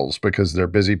climate models, because they're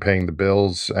busy paying the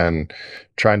bills and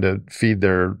trying to feed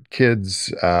their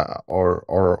kids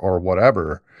or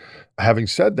whatever. Having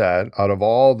said that, out of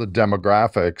all the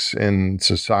demographics in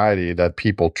society that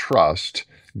people trust,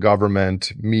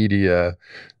 government, media,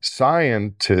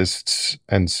 scientists,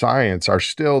 and science are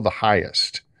still the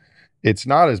highest. It's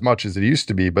not as much as it used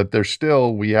to be, but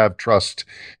we have trust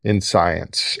in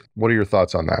science. What are your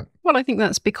thoughts on that? Well, I think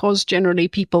that's because generally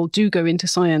people do go into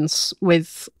science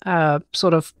with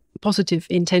sort of positive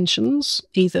intentions,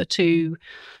 either to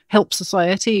help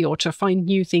society or to find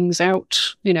new things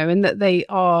out, and that they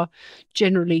are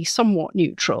generally somewhat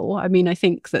neutral. I mean, I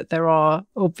think that there are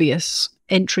obvious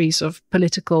entries of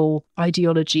political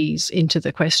ideologies into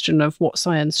the question of what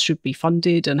science should be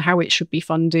funded and how it should be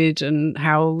funded and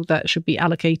how that should be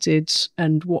allocated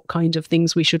and what kind of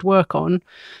things we should work on.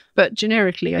 But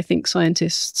generically, I think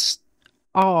scientists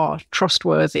are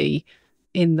trustworthy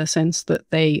in the sense that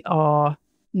they are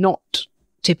not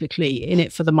typically in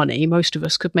it for the money. Most of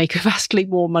us could make vastly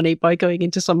more money by going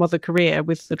into some other career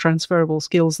with the transferable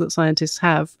skills that scientists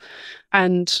have.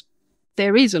 And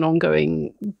there is an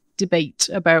ongoing debate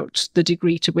about the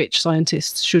degree to which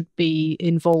scientists should be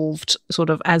involved sort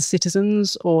of as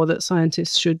citizens, or that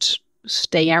scientists should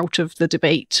stay out of the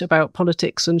debate about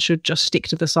politics and should just stick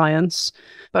to the science.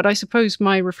 But I suppose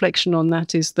my reflection on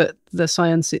that is that the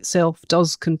science itself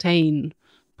does contain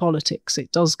politics.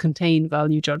 It does contain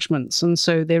value judgments. And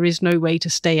so there is no way to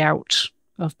stay out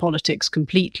of politics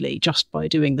completely just by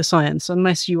doing the science,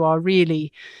 unless you are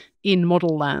really in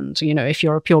model land, if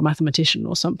you're a pure mathematician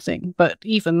or something. But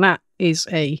even that is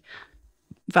a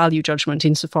value judgment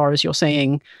insofar as you're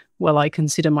saying, well, I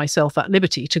consider myself at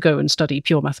liberty to go and study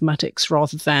pure mathematics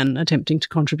rather than attempting to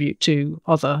contribute to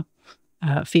other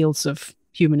fields of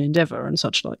human endeavor and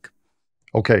such like.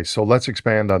 Okay, so let's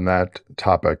expand on that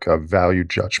topic of value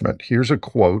judgment. Here's a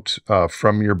quote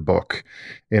from your book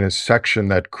in a section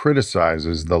that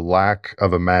criticizes the lack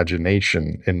of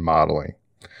imagination in modeling.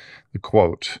 The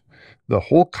quote, "The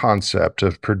whole concept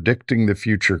of predicting the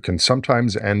future can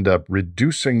sometimes end up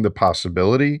reducing the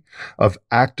possibility of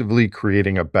actively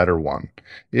creating a better one.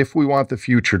 If we want the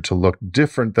future to look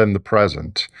different than the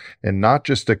present, and not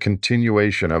just a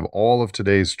continuation of all of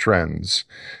today's trends,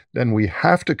 then we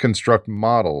have to construct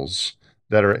models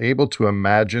that are able to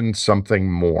imagine something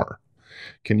more."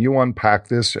 Can you unpack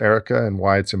this, Erica, and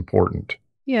why it's important?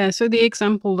 Yeah, so the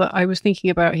example that I was thinking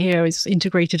about here is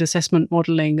integrated assessment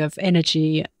modeling of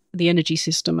energy, the energy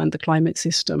system and the climate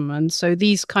system. And so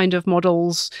these kind of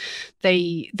models,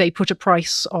 they put a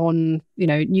price on,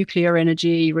 nuclear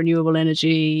energy, renewable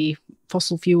energy,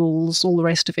 fossil fuels, all the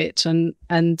rest of it,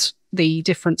 and the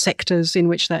different sectors in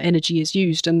which that energy is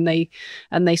used, and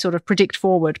they sort of predict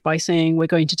forward by saying we're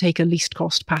going to take a least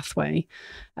cost pathway.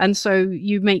 And so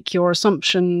you make your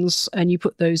assumptions and you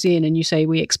put those in, and you say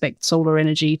we expect solar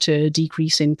energy to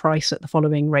decrease in price at the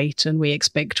following rate, and we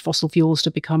expect fossil fuels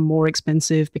to become more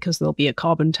expensive because there'll be a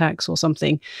carbon tax or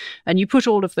something. And you put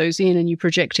all of those in and you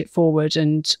project it forward,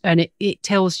 and it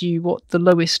tells you what the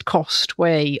lowest cost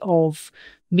way of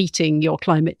meeting your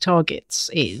climate targets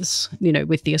is,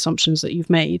 with the assumptions that you've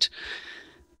made.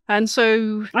 And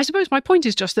so I suppose my point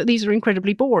is just that these are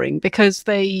incredibly boring because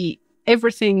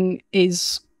everything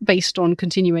is based on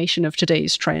continuation of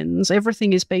today's trends.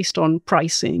 Everything is based on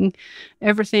pricing.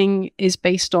 Everything is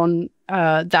based on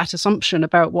that assumption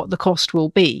about what the cost will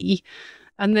be.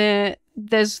 And there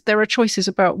are choices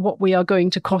about what we are going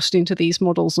to cost into these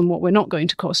models and what we're not going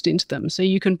to cost into them. So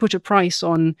you can put a price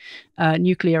on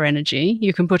nuclear energy.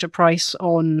 You can put a price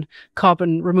on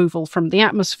carbon removal from the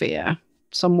atmosphere.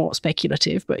 Somewhat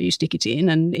speculative, but you stick it in.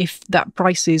 And if that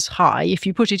price is high, if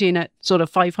you put it in at sort of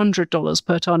 $500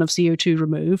 per tonne of CO2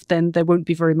 removed, then there won't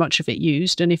be very much of it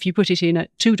used. And if you put it in at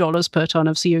 $2 per tonne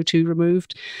of CO2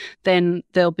 removed, then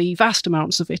there'll be vast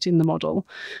amounts of it in the model.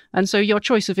 And so your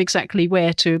choice of exactly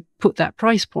where to put that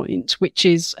price point, which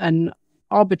is an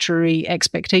arbitrary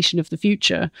expectation of the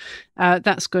future,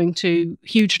 that's going to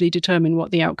hugely determine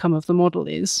what the outcome of the model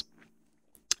is.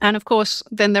 And of course,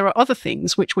 then there are other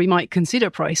things which we might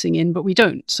consider pricing in, but we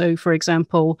don't. So, for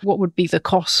example, what would be the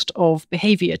cost of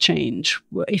behaviour change?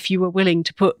 If you were willing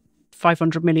to put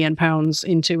 £500 million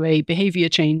into a behaviour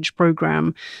change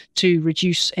programme to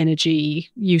reduce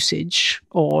energy usage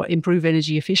or improve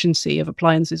energy efficiency of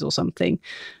appliances or something,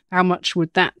 how much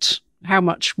would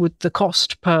the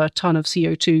cost per tonne of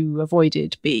CO2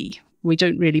 avoided be? We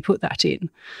don't really put that in.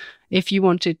 If you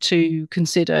wanted to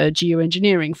consider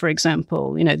geoengineering, for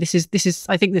example,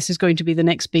 I think this is going to be the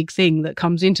next big thing that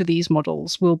comes into these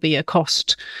models, will be a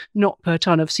cost not per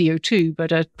tonne of CO2,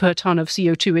 but a per tonne of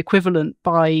CO2 equivalent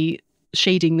by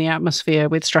shading the atmosphere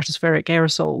with stratospheric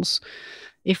aerosols.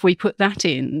 If we put that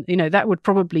in, that would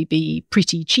probably be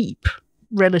pretty cheap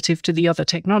relative to the other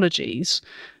technologies.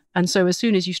 And so as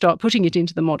soon as you start putting it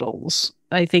into the models,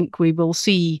 I think we will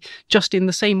see, just in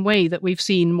the same way that we've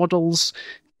seen models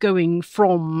going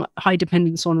from high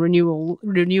dependence on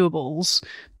renewables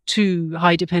to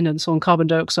high dependence on carbon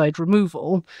dioxide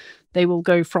removal, they will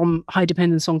go from high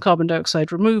dependence on carbon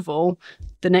dioxide removal.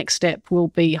 The next step will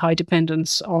be high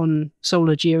dependence on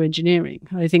solar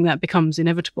geoengineering. I think that becomes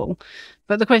inevitable.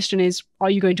 But the question is, are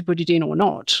you going to put it in or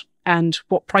not? And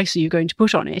what price are you going to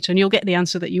put on it? And you'll get the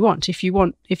answer that you want. If you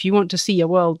want to see a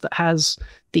world that has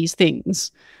these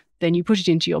things, then you put it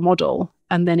into your model,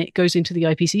 and then it goes into the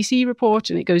IPCC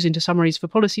report, and it goes into summaries for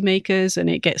policymakers, and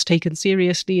it gets taken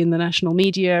seriously in the national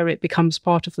media. It becomes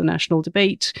part of the national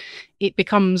debate. It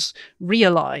becomes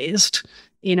realized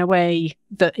in a way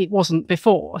that it wasn't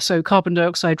before. So carbon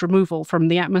dioxide removal from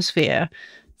the atmosphere,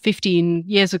 15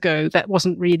 years ago, that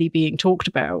wasn't really being talked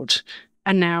about.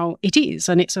 And now it is,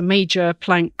 and it's a major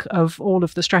plank of all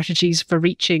of the strategies for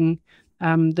reaching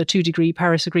the 2-degree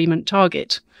Paris Agreement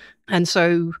target. And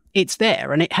so it's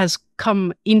there, and it has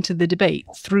come into the debate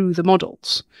through the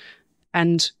models.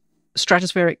 And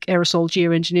stratospheric aerosol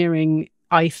geoengineering,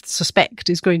 I suspect,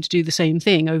 is going to do the same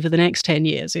thing over the next 10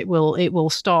 years. It will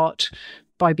start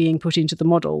by being put into the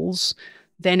models,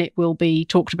 then it will be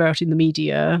talked about in the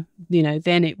media,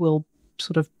 then it will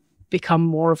sort of become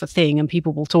more of a thing and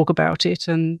people will talk about it,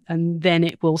 and then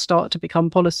it will start to become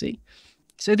policy.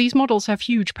 So these models have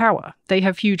huge power. They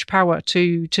have huge power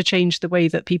to change the way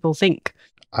that people think.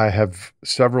 I have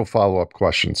several follow-up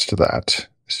questions to that.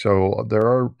 So there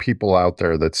are people out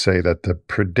there that say that the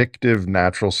predictive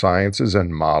natural sciences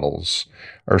and models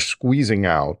are squeezing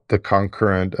out the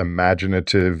concurrent,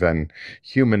 imaginative, and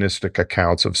humanistic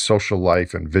accounts of social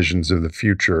life and visions of the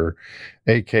future,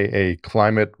 aka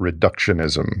climate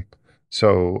reductionism.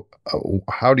 So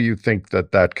how do you think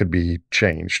that could be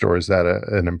changed, or is that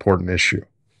an important issue?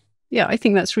 Yeah, I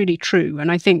think that's really true. And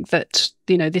I think that,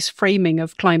 this framing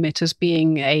of climate as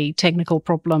being a technical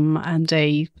problem and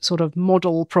a sort of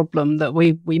model problem, that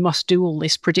we must do all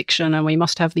this prediction and we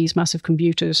must have these massive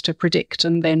computers to predict,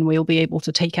 and then we'll be able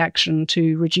to take action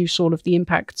to reduce all of the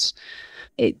impacts.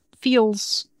 It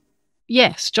feels,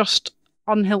 yes, just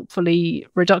unhelpfully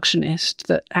reductionist,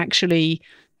 that actually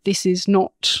this is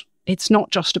it's not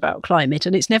just about climate,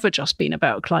 and it's never just been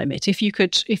about climate. If you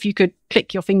could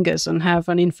click your fingers and have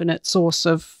an infinite source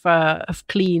of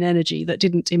clean energy that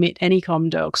didn't emit any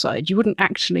carbon dioxide, you wouldn't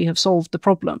actually have solved the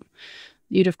problem.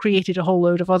 You'd have created a whole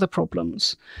load of other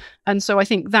problems. And so I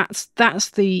think that's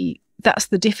the that's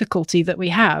the difficulty that we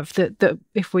have, that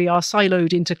if we are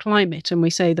siloed into climate and we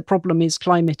say the problem is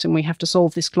climate and we have to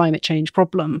solve this climate change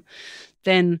problem,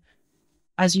 then,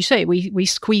 as you say, we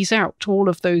squeeze out all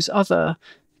of those other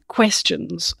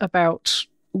questions about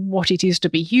what it is to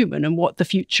be human and what the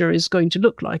future is going to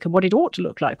look like and what it ought to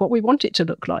look like, what we want it to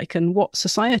look like and what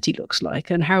society looks like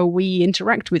and how we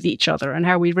interact with each other and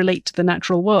how we relate to the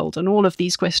natural world. And all of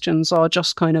these questions are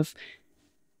just kind of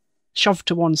shoved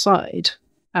to one side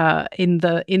in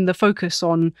the focus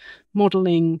on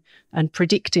modeling and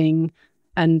predicting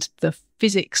and the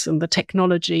physics and the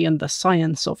technology and the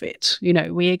science of it. You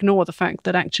know, we ignore the fact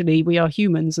that actually we are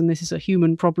humans and this is a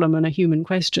human problem and a human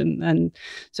question. And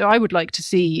so I would like to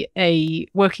see a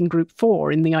working group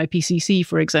 4 in the IPCC,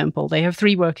 for example. They have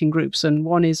 3 working groups, and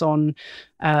one is on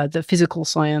the physical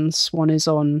science, one is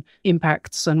on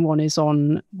impacts, and one is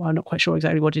on, well, I'm not quite sure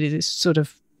exactly what it is. It's sort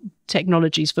of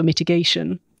technologies for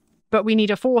mitigation. But we need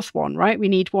a 4th one, right? We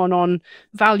need one on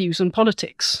values and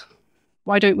politics.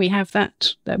 Why don't we have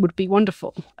that? That would be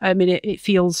wonderful. I mean, it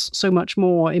feels so much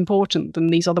more important than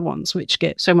these other ones, which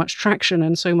get so much traction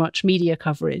and so much media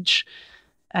coverage.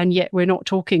 And yet we're not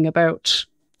talking about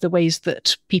the ways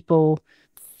that people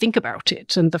think about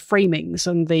it and the framings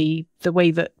and the way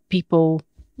that people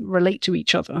relate to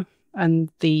each other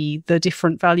and the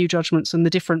different value judgments and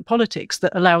the different politics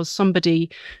that allows somebody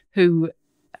who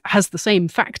has the same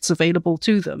facts available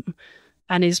to them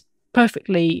and is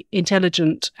perfectly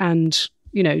intelligent and,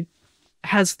 you know,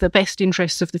 has the best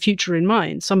interests of the future in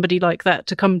mind, somebody like that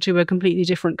to come to a completely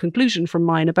different conclusion from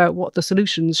mine about what the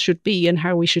solutions should be and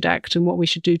how we should act and what we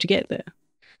should do to get there.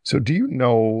 So do you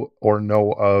know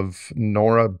of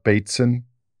Nora Bateson?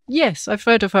 Yes, I've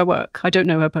heard of her work. I don't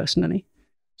know her personally.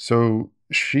 So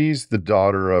she's the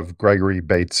daughter of Gregory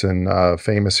Bateson, a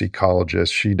famous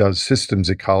ecologist. She does systems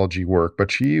ecology work,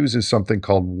 but she uses something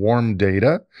called warm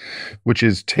data, which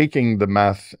is taking the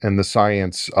math and the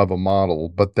science of a model,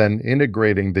 but then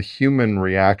integrating the human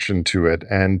reaction to it.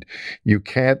 And you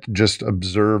can't just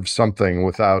observe something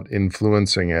without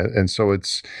influencing it. And so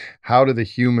it's how do the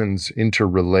humans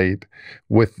interrelate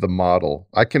with the model?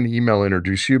 I can email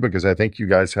introduce you because I think you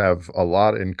guys have a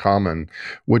lot in common,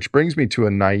 which brings me to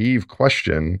a naive question.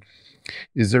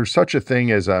 Is there such a thing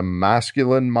as a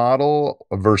masculine model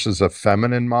versus a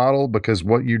feminine model? Because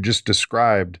what you just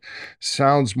described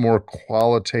sounds more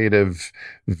qualitative,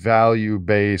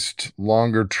 value-based,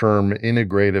 longer-term,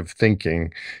 integrative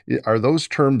thinking. Are those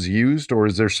terms used, or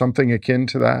is there something akin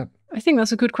to that? I think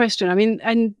that's a good question. I mean,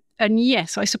 and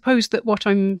yes, I suppose that what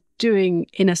I'm doing,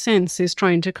 in a sense, is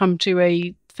trying to come to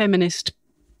a feminist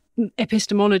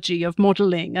epistemology of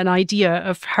modeling, an idea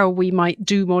of how we might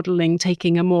do modeling,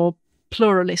 taking a more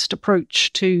pluralist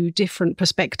approach to different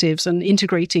perspectives and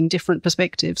integrating different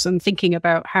perspectives and thinking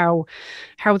about how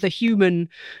the human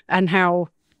and how,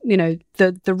 you know,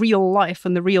 the real life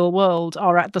and the real world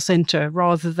are at the center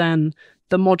rather than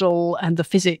the model and the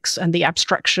physics and the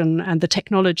abstraction and the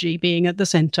technology being at the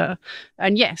center.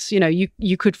 And yes, you know,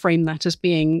 you could frame that as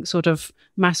being sort of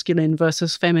masculine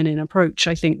versus feminine approach.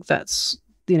 I think that's,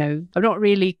 you know, I'm not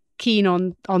really keen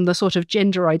on the sort of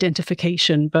gender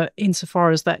identification, but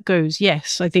insofar as that goes,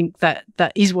 yes, I think that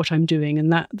is what I'm doing,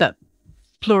 and that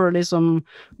pluralism,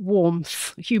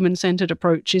 warmth, human-centered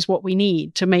approach is what we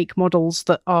need to make models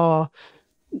that are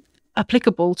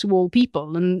applicable to all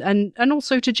people and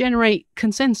also to generate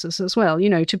consensus as well, you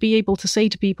know, to be able to say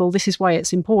to people, this is why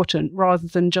it's important, rather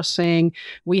than just saying,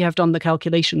 we have done the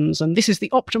calculations and this is the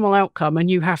optimal outcome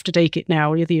and you have to take it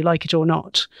now, whether you like it or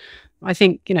not. I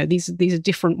think, you know, these are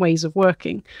different ways of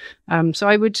working. So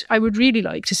I would really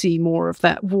like to see more of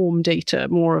that warm data,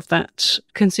 more of that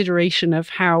consideration of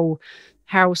how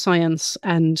science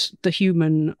and the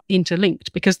human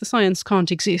interlinked, because the science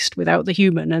can't exist without the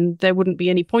human, and there wouldn't be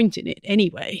any point in it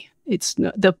anyway. It's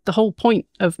the whole point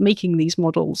of making these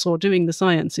models or doing the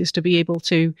science is to be able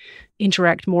to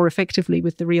interact more effectively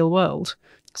with the real world.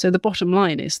 So the bottom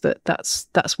line is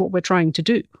that's what we're trying to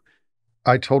do.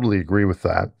 I totally agree with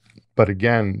that. But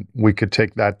again, we could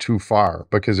take that too far,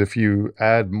 because if you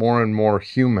add more and more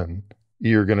human,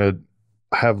 you're going to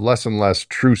have less and less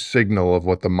true signal of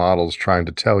what the model's trying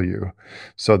to tell you.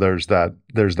 So there's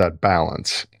that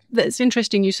balance. That's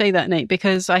interesting you say that, Nate,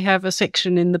 because I have a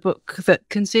section in the book that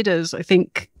considers, I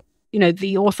think, you know,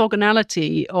 the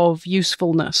orthogonality of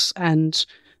usefulness and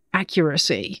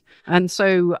accuracy. And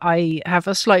so I have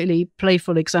a slightly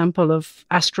playful example of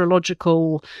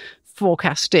astrological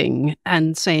forecasting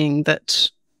and saying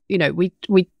that, you know,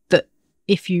 that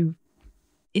if you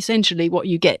essentially what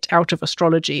you get out of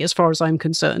astrology, as far as I'm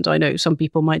concerned, I know some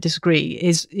people might disagree,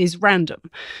 is random.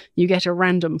 You get a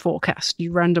random forecast.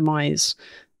 You randomize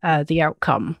the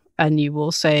outcome. and you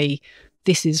will say,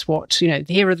 this is what,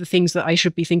 here are the things that I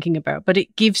should be thinking about. But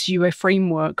it gives you a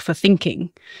framework for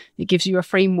thinking. It gives you a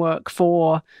framework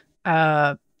for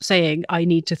saying, I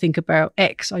need to think about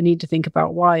X, I need to think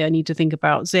about Y, I need to think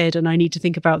about Z, and I need to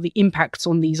think about the impacts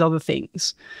on these other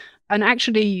things. And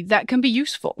actually, that can be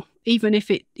useful, even if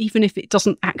it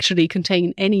doesn't actually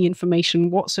contain any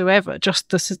information whatsoever. Just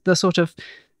the sort of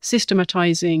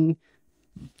systematizing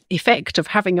effect of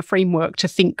having a framework to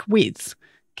think with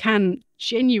can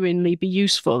genuinely be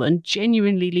useful and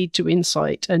genuinely lead to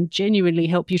insight and genuinely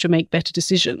help you to make better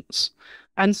decisions.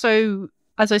 And so,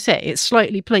 as I say, it's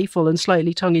slightly playful and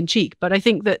slightly tongue-in-cheek, but I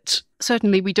think that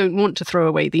certainly we don't want to throw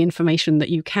away the information that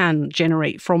you can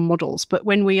generate from models. But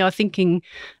when we are thinking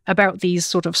about these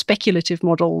sort of speculative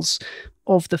models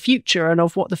of the future and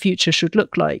of what the future should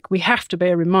look like, we have to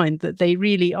bear in mind that they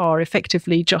really are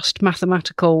effectively just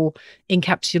mathematical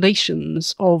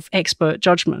encapsulations of expert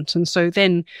judgment. And so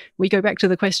then we go back to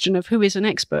the question of who is an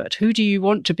expert? Who do you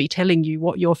want to be telling you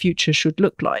what your future should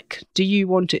look like? Do you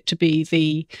want it to be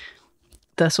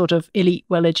the sort of elite,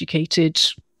 well-educated,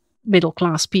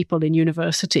 middle-class people in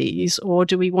universities, or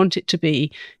do we want it to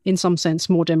be, in some sense,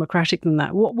 more democratic than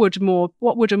that? What would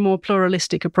a more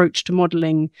pluralistic approach to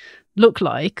modelling look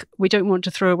like? We don't want to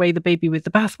throw away the baby with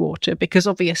the bathwater, because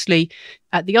obviously,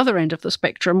 at the other end of the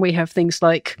spectrum, we have things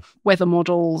like weather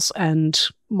models and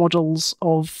models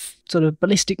of sort of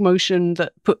ballistic motion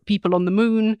that put people on the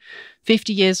moon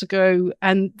 50 years ago,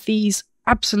 and these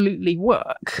absolutely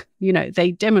work.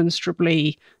 They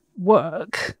demonstrably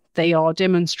work. They are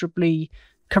demonstrably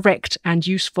correct and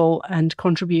useful and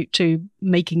contribute to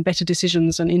making better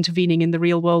decisions and intervening in the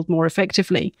real world more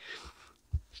effectively.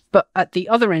 But at the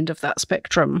other end of that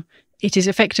spectrum, it is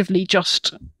effectively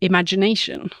just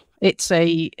imagination. It's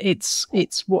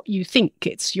what you think.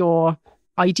 It's your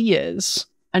ideas.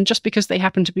 And just because they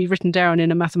happen to be written down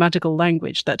in a mathematical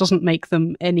language, that doesn't make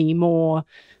them any more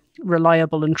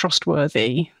reliable and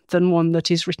trustworthy than one that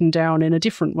is written down in a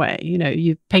different way.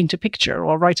 You paint a picture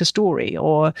or write a story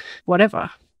or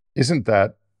whatever. Isn't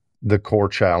that the core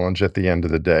challenge at the end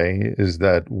of the day, is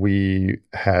that we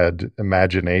had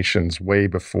imaginations way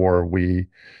before we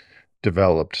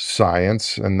developed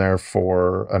science, and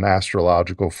therefore an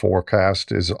astrological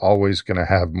forecast is always going to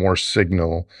have more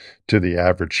signal to the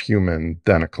average human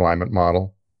than a climate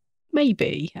model?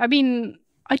 Maybe. I mean,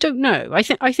 I don't know.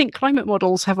 I think climate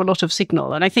models have a lot of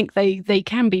signal, and I think they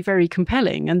can be very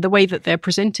compelling, and the way that they're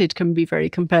presented can be very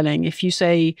compelling. If you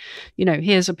say,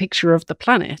 here's a picture of the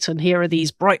planet, and here are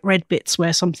these bright red bits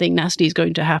where something nasty is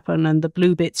going to happen, and the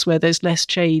blue bits where there's less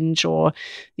change, or,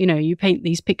 you paint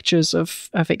these pictures of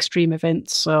extreme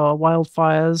events,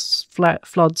 wildfires,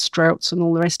 floods, droughts, and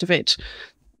all the rest of it.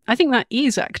 I think that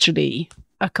is actually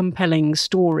a compelling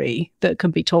story that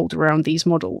can be told around these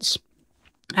models.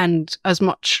 And as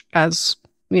much as,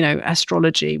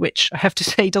 astrology, which I have to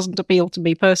say doesn't appeal to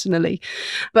me personally,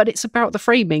 but it's about the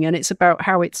framing and it's about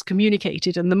how it's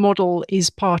communicated, and the model is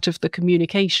part of the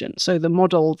communication. So the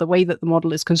way that the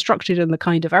model is constructed and the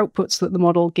kind of outputs that the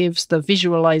model gives, the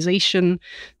visualization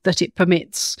that it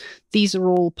permits, these are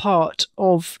all part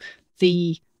of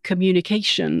the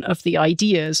communication of the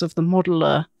ideas of the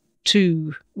modeler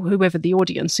to whoever the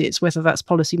audience is, whether that's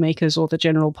policymakers or the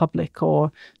general public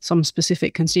or some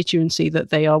specific constituency that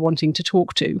they are wanting to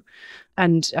talk to.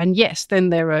 And yes,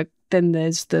 then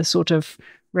there's the sort of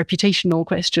reputational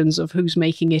questions of who's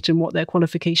making it and what their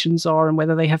qualifications are and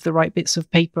whether they have the right bits of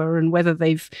paper and whether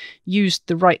they've used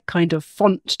the right kind of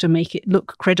font to make it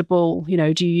look credible.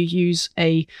 Do you use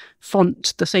a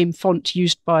font, the same font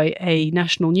used by a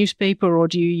national newspaper, or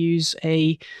do you use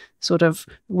a sort of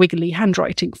wiggly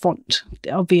handwriting font?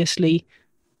 Obviously,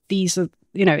 these are,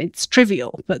 it's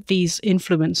trivial, but these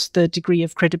influence the degree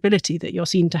of credibility that you're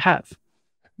seen to have.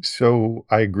 So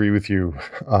I agree with you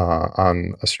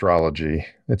on astrology.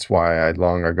 It's why I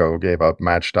long ago gave up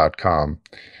Match.com.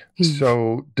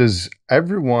 So does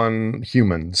everyone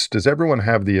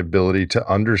have the ability to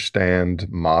understand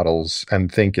models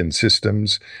and think in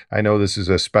systems? I know this is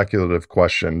a speculative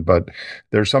question, but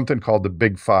there's something called the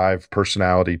Big Five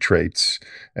personality traits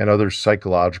and other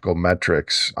psychological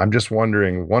metrics. I'm just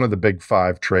wondering, one of the Big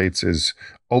Five traits is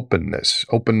openness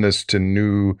to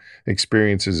new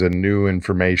experiences and new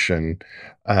information.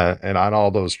 And on all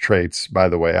those traits, by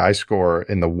the way, I score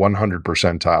in the 100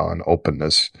 percentile in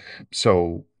openness.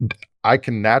 So I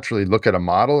can naturally look at a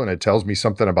model and it tells me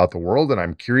something about the world and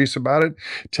I'm curious about it.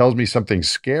 It tells me something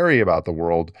scary about the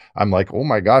world. I'm like, oh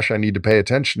my gosh, I need to pay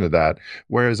attention to that.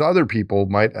 Whereas other people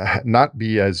might not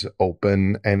be as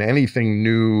open, and anything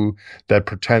new that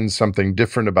pretends something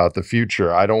different about the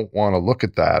future, I don't want to look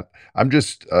at that. I'm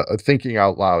just thinking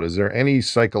out loud. Is there any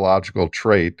psychological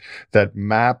trait that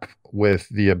map with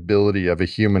the ability of a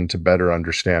human to better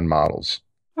understand models?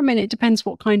 I mean, it depends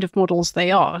what kind of models they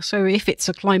are. So if it's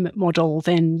a climate model,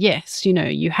 then yes,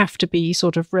 you have to be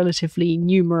sort of relatively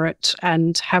numerate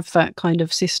and have that kind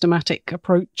of systematic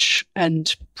approach,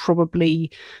 and probably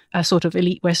a sort of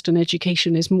elite Western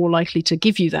education is more likely to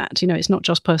give you that. It's not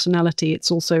just personality,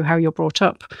 it's also how you're brought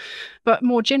up. But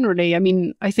more generally, I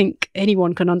mean, I think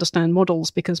anyone can understand models,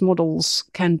 because models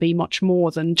can be much more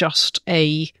than just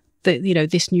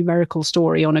this numerical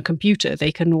story on a computer.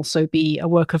 They can also be a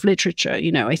work of literature.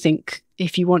 I think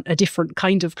if you want a different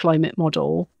kind of climate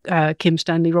model, Kim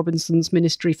Stanley Robinson's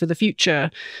Ministry for the Future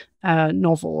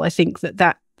novel, I think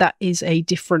that is a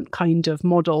different kind of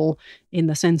model, in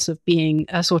the sense of being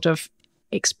a sort of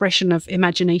expression of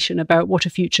imagination about what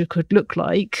a future could look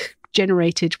like,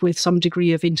 generated with some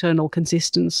degree of internal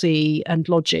consistency and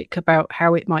logic about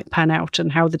how it might pan out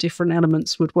and how the different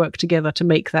elements would work together to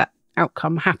make that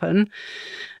outcome happen.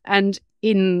 And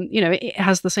it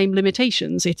has the same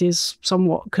limitations. It is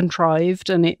somewhat contrived,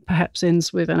 and it perhaps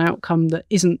ends with an outcome that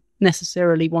isn't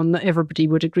necessarily one that everybody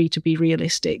would agree to be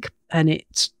realistic, and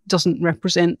it doesn't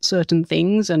represent certain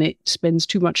things, and it spends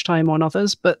too much time on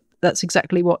others. But that's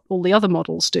exactly what all the other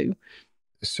models do.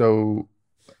 So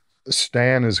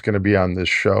Stan is going to be on this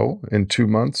show in 2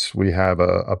 months. We have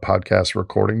a podcast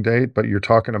recording date, but you're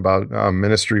talking about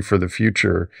Ministry for the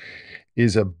Future.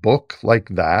 Is a book like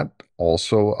that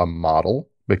also a model?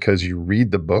 Because you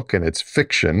read the book and it's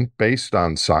fiction based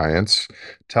on science,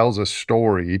 tells a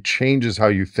story, changes how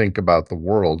you think about the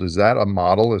world. Is that a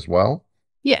model as well?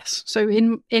 Yes. So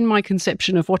in my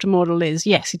conception of what a model is,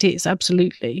 yes, it is,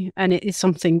 absolutely. And it is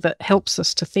something that helps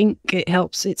us to think.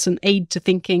 It's an aid to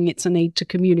thinking. It's an aid to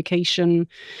communication.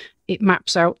 It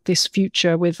maps out this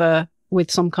future with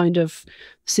some kind of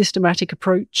systematic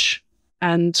approach.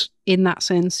 And in that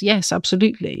sense, yes,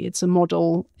 absolutely. It's a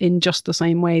model in just the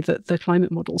same way that the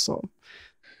climate models are.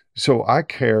 So I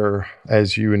care,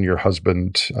 as you and your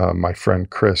husband, my friend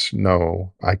Chris,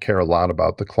 know, I care a lot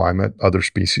about the climate, other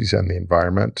species, and the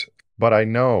environment. But I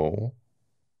know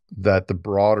that the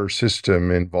broader system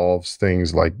involves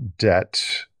things like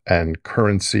debt and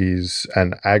currencies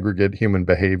and aggregate human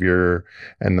behavior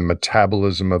and the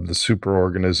metabolism of the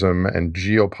superorganism and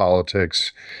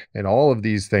geopolitics. And all of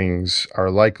these things are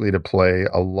likely to play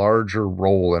a larger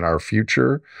role in our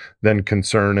future than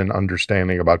concern and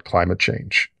understanding about climate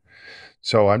change.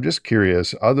 So I'm just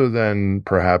curious, other than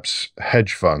perhaps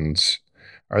hedge funds,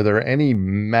 are there any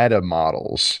meta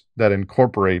models that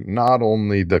incorporate not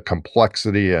only the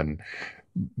complexity and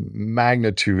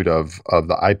magnitude of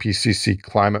the IPCC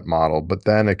climate model, but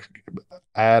then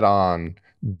add on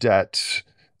debt,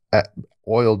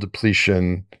 oil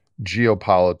depletion,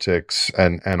 geopolitics,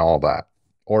 and all that?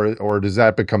 Or does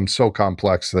that become so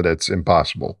complex that it's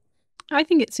impossible? I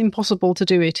think it's impossible to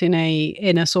do it in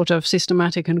a sort of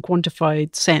systematic and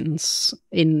quantified sense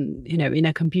in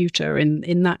a computer,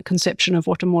 in that conception of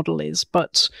what a model is.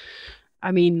 But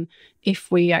I mean,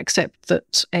 if we accept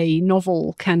that a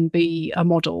novel can be a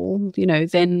model,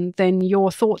 then your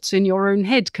thoughts in your own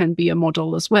head can be a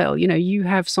model as well. You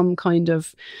have some kind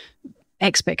of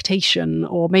expectation,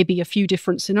 or maybe a few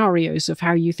different scenarios of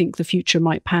how you think the future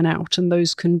might pan out, and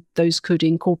those could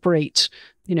incorporate,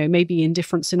 maybe in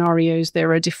different scenarios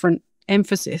there are different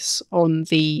emphasis on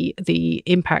the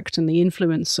impact and the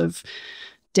influence of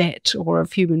debt or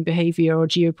of human behavior or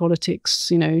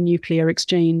geopolitics, nuclear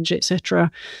exchange,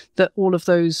 etc., that all of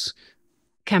those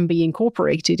can be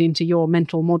incorporated into your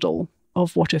mental model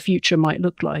of what a future might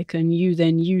look like. And you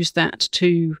then use that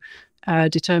to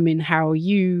determine how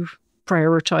you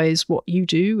prioritize what you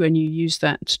do, and you use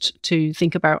that to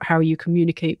think about how you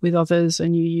communicate with others,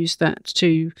 and you use that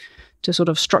to sort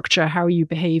of structure how you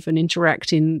behave and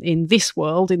interact in this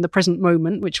world, in the present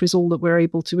moment, which was all that we're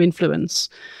able to influence,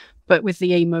 but with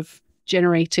the aim of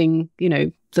generating,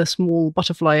 the small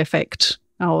butterfly effect,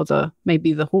 or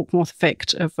maybe the Hawkmoth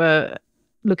effect of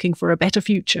looking for a better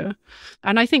future.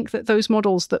 And I think that those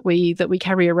models that we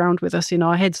carry around with us in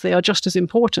our heads, they are just as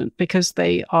important, because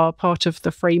they are part of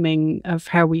the framing of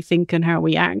how we think and how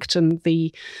we act. And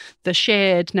the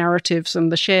shared narratives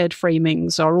and the shared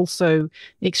framings are also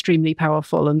extremely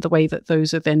powerful, and the way that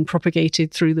those are then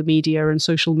propagated through the media and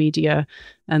social media,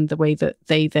 and the way that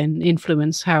they then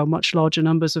influence how much larger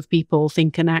numbers of people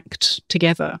think and act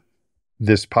together.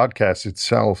 This podcast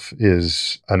itself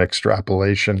is an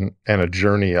extrapolation and a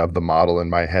journey of the model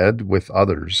in my head with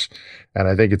others. And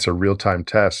I think it's a real-time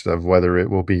test of whether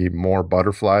it will be more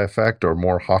butterfly effect or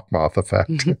more Hawkmoth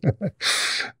effect.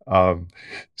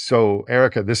 So,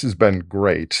 Erica, this has been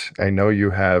great. I know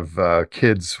you have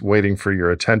kids waiting for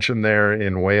your attention there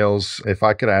in Wales. If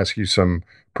I could ask you some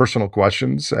personal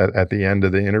questions at the end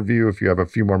of the interview, if you have a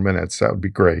few more minutes, that would be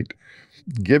great.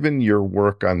 Given your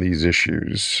work on these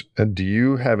issues, do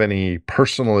you have any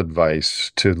personal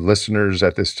advice to listeners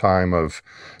at this time of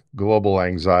global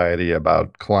anxiety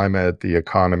about climate, the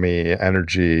economy,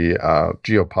 energy,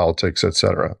 geopolitics, et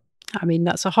cetera? I mean,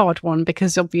 that's a hard one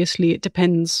because obviously it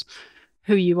depends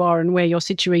who you are and where you're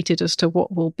situated as to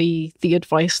what will be the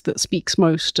advice that speaks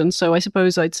most. And so I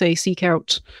suppose I'd say seek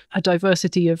out a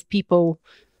diversity of people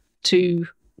to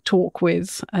talk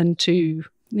with and to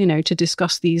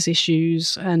discuss these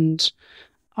issues and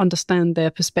understand their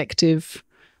perspective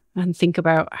and think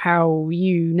about how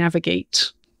you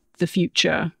navigate the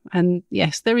future. And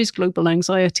yes, there is global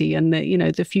anxiety and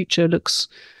the future looks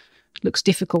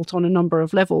difficult on a number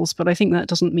of levels, but I think that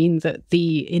doesn't mean that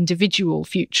the individual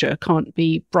future can't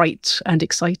be bright and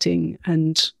exciting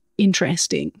and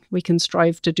interesting. We can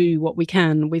strive to do what we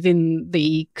can within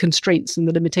the constraints and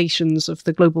the limitations of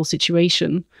the global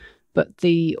situation. But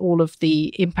all of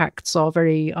the impacts are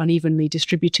very unevenly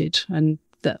distributed. And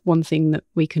that one thing that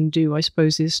we can do, I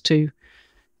suppose, is to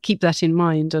keep that in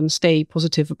mind and stay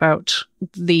positive about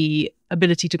the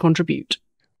ability to contribute.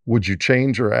 Would you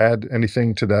change or add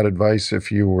anything to that advice if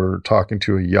you were talking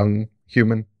to a young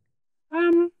human?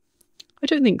 I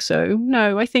don't think so.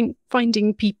 No, I think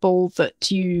finding people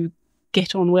that you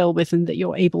get on well with and that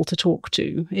you're able to talk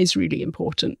to is really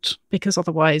important, because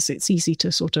otherwise it's easy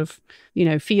to sort of,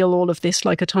 feel all of this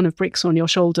like a ton of bricks on your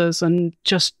shoulders and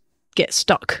just get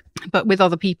stuck. But with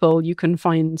other people, you can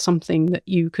find something that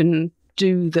you can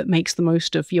do that makes the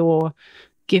most of your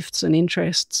gifts and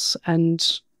interests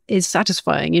and is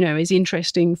satisfying, is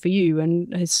interesting for you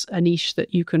and is a niche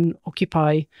that you can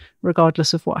occupy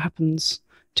regardless of what happens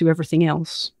to everything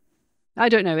else. I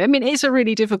don't know. I mean, it's a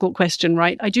really difficult question,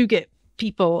 right? I do get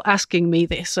people asking me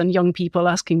this and young people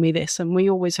asking me this, and we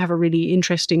always have a really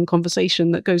interesting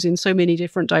conversation that goes in so many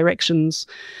different directions.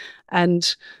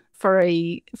 And for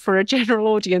a general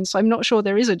audience, I'm not sure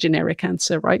there is a generic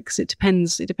answer, right? Because it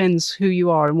depends who you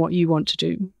are and what you want to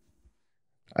do.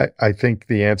 I think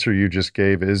the answer you just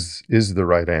gave is the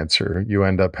right answer. You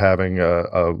end up having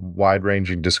a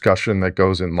wide-ranging discussion that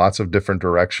goes in lots of different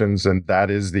directions, and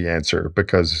that is the answer,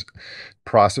 because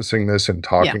processing this and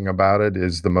talking about it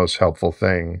is the most helpful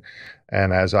thing.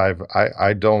 And as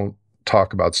I don't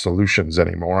talk about solutions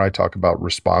anymore. I talk about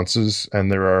responses,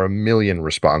 and there are a million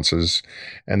responses,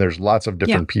 and there's lots of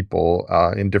different people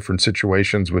in different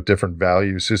situations with different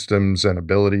value systems and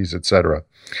abilities, et cetera.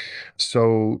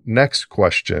 So next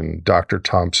question, Dr.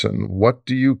 Thompson, what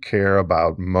do you care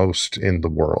about most in the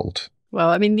world? Well,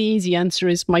 I mean, the easy answer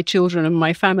is my children and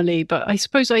my family, but I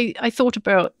suppose I thought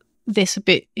about this a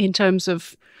bit in terms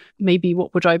of maybe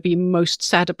what would I be most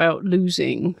sad about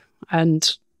losing?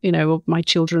 And my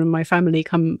children and my family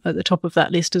come at the top of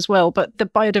that list as well. But the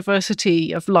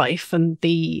biodiversity of life and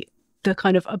the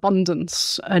kind of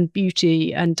abundance and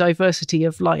beauty and diversity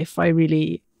of life, I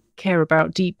really care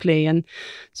about deeply. And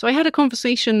so I had a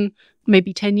conversation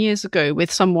maybe 10 years ago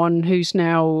with someone who's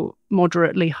now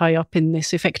moderately high up in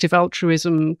this effective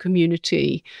altruism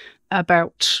community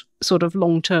about sort of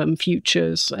long-term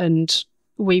futures. And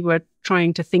we were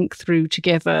trying to think through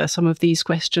together some of these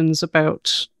questions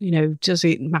about, does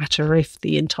it matter if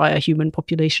the entire human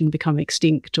population become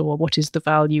extinct, or what is the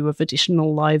value of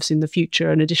additional lives in the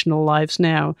future and additional lives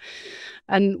now?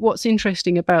 And what's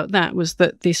interesting about that was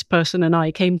that this person and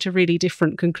I came to really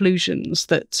different conclusions,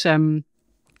 that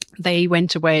they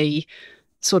went away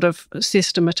sort of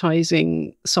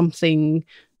systematizing something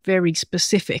very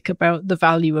specific about the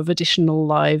value of additional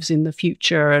lives in the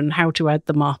future and how to add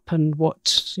them up and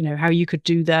what, how you could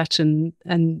do that. And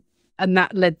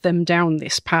that led them down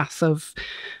this path of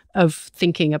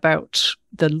thinking about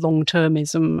the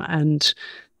long-termism, and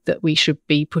that we should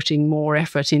be putting more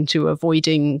effort into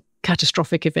avoiding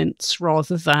catastrophic events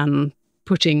rather than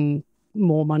putting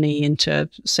more money into,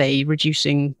 say,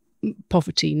 reducing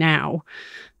poverty now.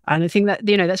 And I think that,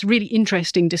 that's a really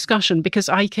interesting discussion, because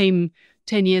I came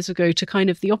 10 years ago to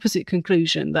kind of the opposite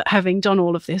conclusion, that having done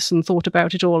all of this and thought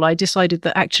about it all, I decided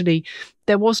that actually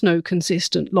there was no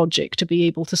consistent logic to be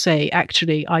able to say,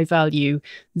 actually, I value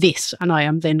this, and I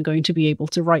am then going to be able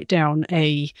to write down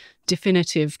a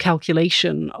definitive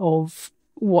calculation of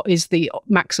what is the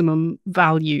maximum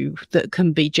value that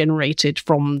can be generated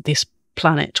from this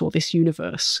planet or this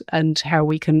universe and how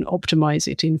we can optimize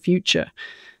it in future.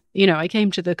 I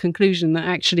came to the conclusion that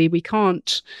actually we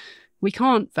can't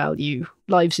value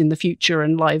lives in the future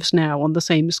and lives now on the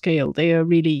same scale. They are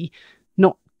really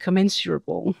not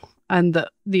commensurable, and that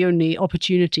the only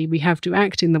opportunity we have to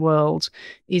act in the world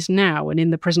is now and in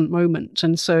the present moment.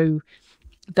 And so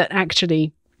that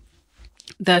actually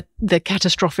that the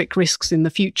catastrophic risks in the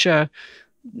future,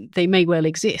 they may well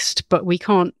exist, but we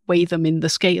can't weigh them in the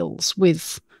scales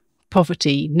with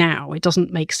poverty now. It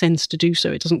doesn't make sense to do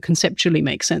so. It doesn't conceptually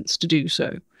make sense to do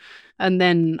so. And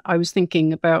then I was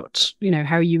thinking about,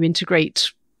 how you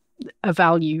integrate a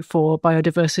value for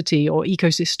biodiversity or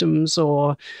ecosystems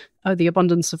or the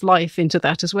abundance of life into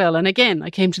that as well. And again, I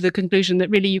came to the conclusion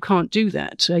that really you can't do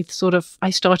that. I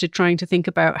started trying to think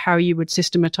about how you would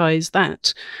systematize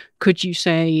that. Could you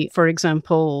say, for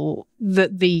example,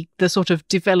 that the sort of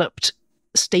developed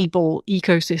stable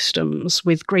ecosystems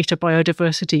with greater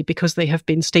biodiversity, because they have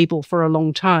been stable for a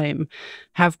long time,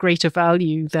 have greater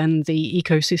value than the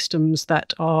ecosystems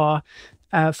that are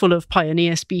full of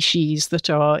pioneer species that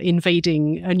are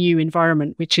invading a new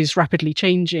environment which is rapidly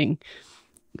changing?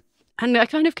 And I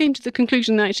kind of came to the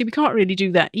conclusion that actually we can't really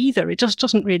do that either. It just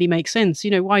doesn't really make sense.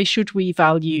 Why should we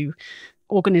value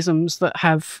organisms that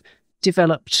have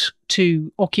developed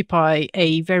to occupy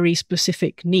a very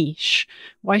specific niche?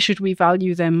 Why should we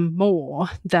value them more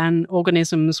than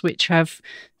organisms which have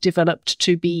developed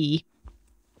to be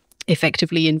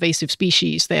effectively invasive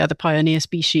species? They are the pioneer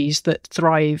species that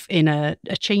thrive in a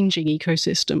changing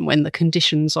ecosystem when the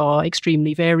conditions are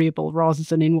extremely variable, rather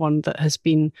than in one that has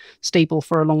been stable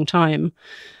for a long time.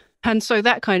 And so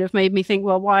that kind of made me think,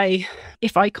 well, why,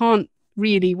 if I can't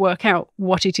really work out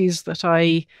what it is that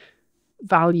I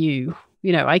value,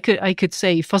 I could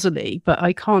say fuzzily, but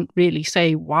I can't really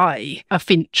say why a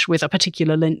finch with a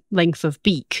particular length of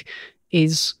beak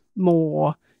is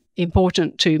more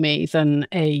important to me than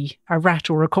a rat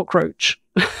or a cockroach.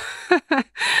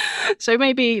 So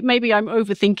maybe I'm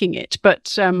overthinking it,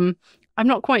 but I'm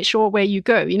not quite sure where you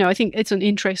go. I think it's an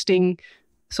interesting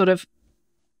sort of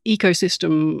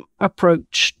ecosystem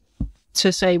approach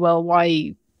to say, well,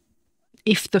 why,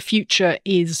 if the future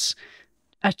is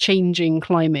a changing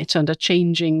climate and a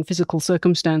changing physical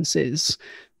circumstances,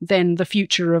 then the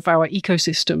future of our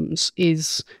ecosystems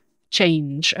is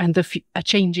change, and a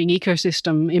changing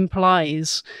ecosystem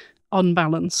implies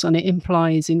unbalance, and it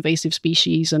implies invasive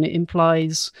species, and it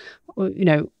implies,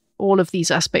 all of these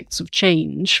aspects of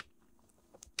change.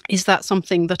 Is that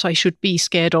something that I should be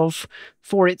scared of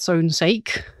for its own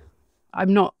sake?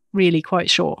 I'm not really quite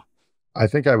sure. I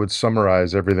think I would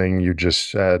summarize everything you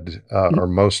just said, or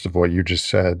most of what you just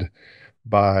said,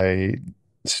 by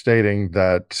stating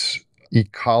that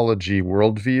ecology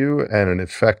worldview and an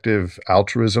effective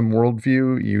altruism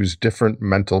worldview use different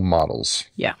mental models.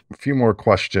 Yeah. A few more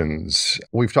questions.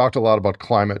 We've talked a lot about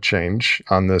climate change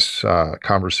on this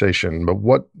conversation, but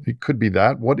what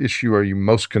issue are you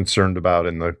most concerned about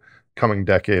in the coming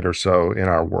decade or so in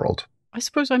our world? I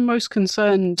suppose I'm most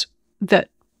concerned that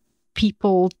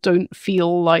people don't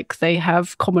feel like they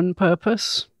have common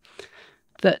purpose.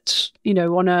 That,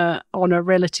 on a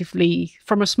relatively,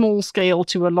 from a small scale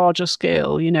to a larger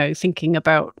scale, thinking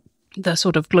about the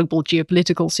sort of global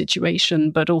geopolitical situation,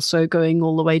 but also going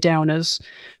all the way down as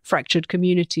fractured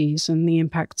communities and the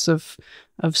impacts of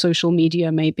social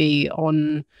media maybe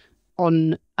on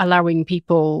allowing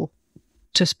people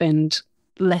to spend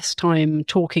less time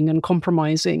talking and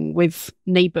compromising with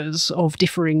neighbours of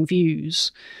differing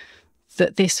views.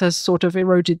 That this has sort of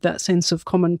eroded that sense of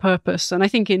common purpose. And I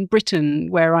think in Britain,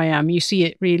 where I am, you see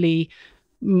it really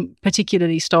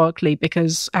particularly starkly,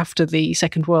 because after the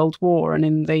Second World War and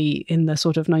in the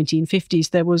sort of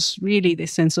 1950s, there was really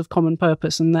this sense of common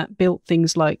purpose, and that built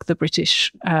things like the British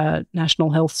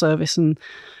National Health Service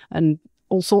and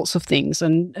all sorts of things,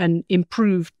 and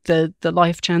improved the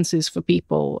life chances for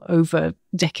people over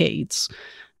decades.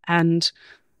 And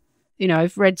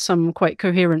I've read some quite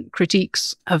coherent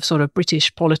critiques of sort of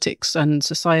British politics and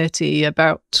society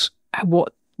about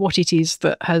what it is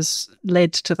that has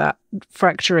led to that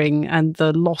fracturing and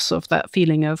the loss of that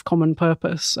feeling of common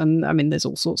purpose. And I mean, there's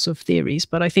all sorts of theories,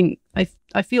 but I think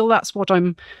I feel that's what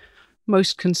I'm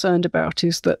most concerned about,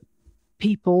 is that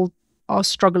people are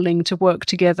struggling to work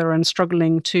together and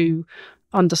struggling to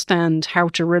understand how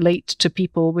to relate to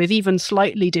people with even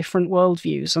slightly different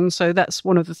worldviews. And so that's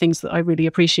one of the things that I really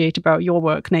appreciate about your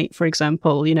work, Nate, for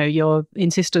example, your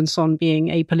insistence on being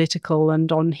apolitical and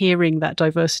on hearing that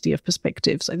diversity of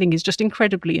perspectives, I think is just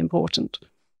incredibly important.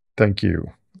 Thank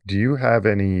you. Do you have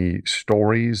any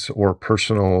stories or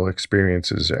personal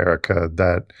experiences, Erica,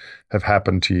 that have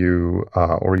happened to you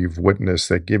or you've witnessed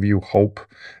that give you hope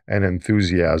and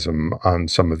enthusiasm on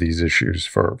some of these issues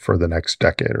for the next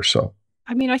decade or so?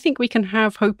 I mean, I think we can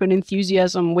have hope and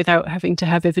enthusiasm without having to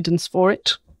have evidence for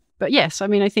it. But yes, I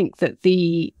mean, I think that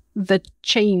the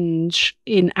change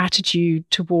in attitude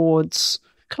towards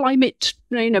climate,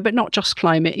 but not just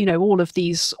climate, all of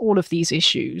these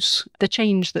issues, the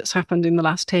change that's happened in the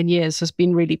last 10 years has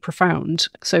been really profound.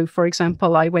 So, for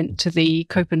example, I went to the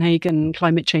Copenhagen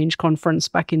Climate Change Conference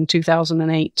back in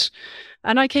 2008,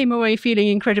 and I came away feeling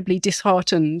incredibly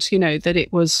disheartened, that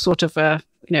it was sort of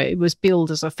it was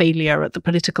billed as a failure at the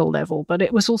political level, but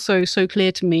it was also so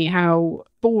clear to me how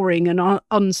boring and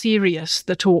unserious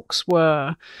the talks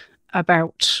were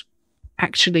about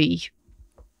actually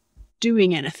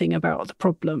doing anything about the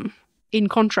problem, in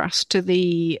contrast to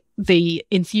the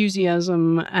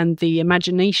enthusiasm and the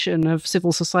imagination of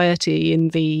civil society in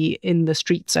the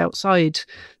streets outside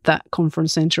that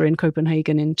conference center in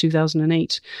Copenhagen in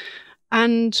 2008.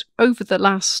 And over the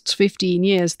last 15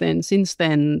 years since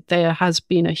then, there has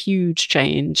been a huge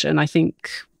change. And I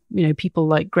think, people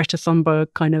like Greta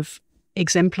Thunberg kind of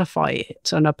exemplify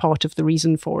it and are part of the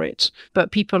reason for it.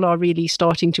 But people are really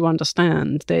starting to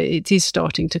understand that it is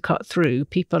starting to cut through.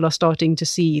 People are starting to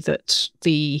see that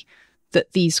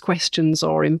these questions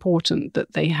are important,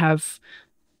 that they have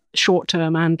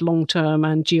short-term and long-term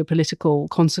and geopolitical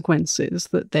consequences,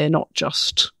 that they're not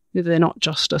just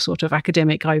a sort of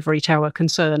academic ivory tower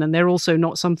concern, and they're also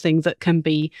not something that can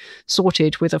be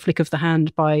sorted with a flick of the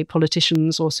hand by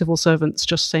politicians or civil servants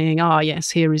just saying, yes,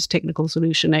 here is technical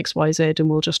solution X, Y, Z, and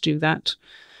we'll just do that.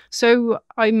 So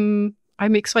I'm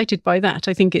excited by that.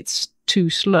 I think it's too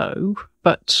slow,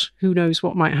 but who knows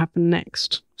what might happen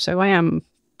next. So I am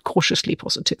cautiously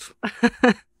positive.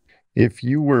 If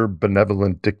you were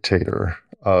benevolent dictator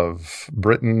of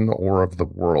Britain or of the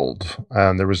world,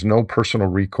 and there was no personal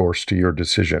recourse to your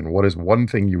decision, what is one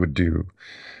thing you would do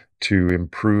to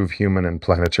improve human and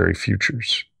planetary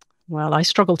futures? Well, I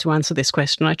struggle to answer this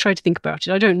question. I try to think about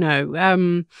it. I don't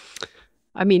know.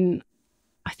 I mean,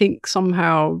 I think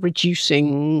somehow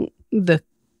reducing the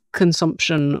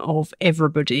consumption of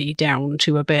everybody down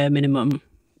to a bare minimum.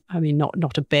 I mean,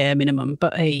 not a bare minimum,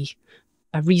 but a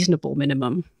reasonable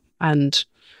minimum. And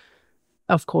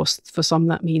of course, for some,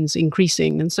 that means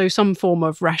increasing. And so some form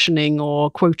of rationing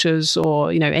or quotas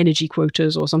or, energy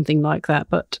quotas or something like that.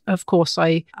 But of course,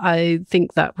 I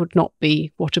think that would not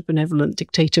be what a benevolent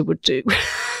dictator would do.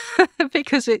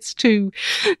 Because it's too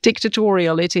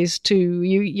dictatorial. It is too,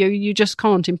 you just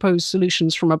can't impose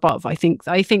solutions from above. I think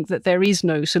that there is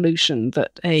no solution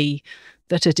that a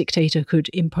dictator could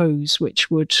impose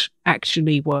which would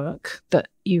actually work, that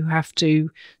you have to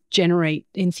generate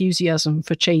enthusiasm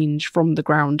for change from the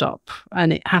ground up,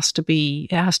 and it has to be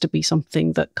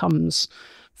something that comes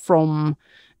from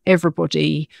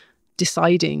everybody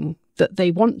deciding that they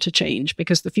want to change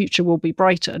because the future will be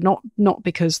brighter, not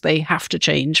because they have to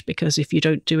change, because if you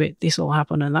don't do it, this will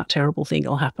happen and that terrible thing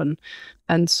will happen.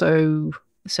 And so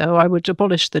I would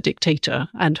abolish the dictator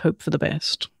and hope for the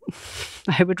best.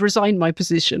 I would resign my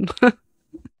position.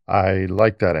 I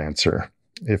like that answer.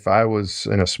 If I was,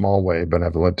 in a small way,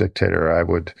 benevolent dictator, I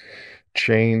would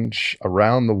change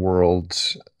around the world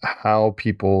how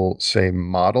people say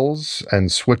models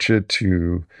and switch it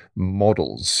to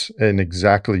modals in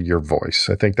exactly your voice.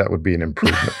 I think that would be an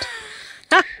improvement.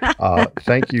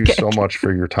 Thank you so much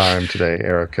for your time today,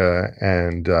 Erica.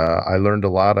 And I learned a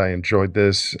lot. I enjoyed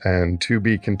this, and to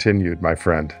be continued, my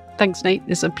friend. Thanks, Nate.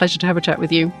 It's a pleasure to have a chat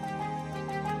with you.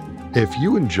 If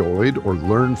you enjoyed or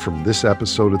learned from this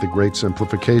episode of The Great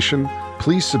Simplification,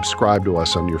 please subscribe to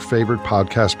us on your favorite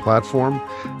podcast platform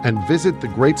and visit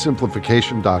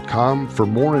thegreatsimplification.com for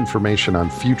more information on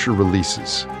future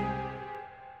releases.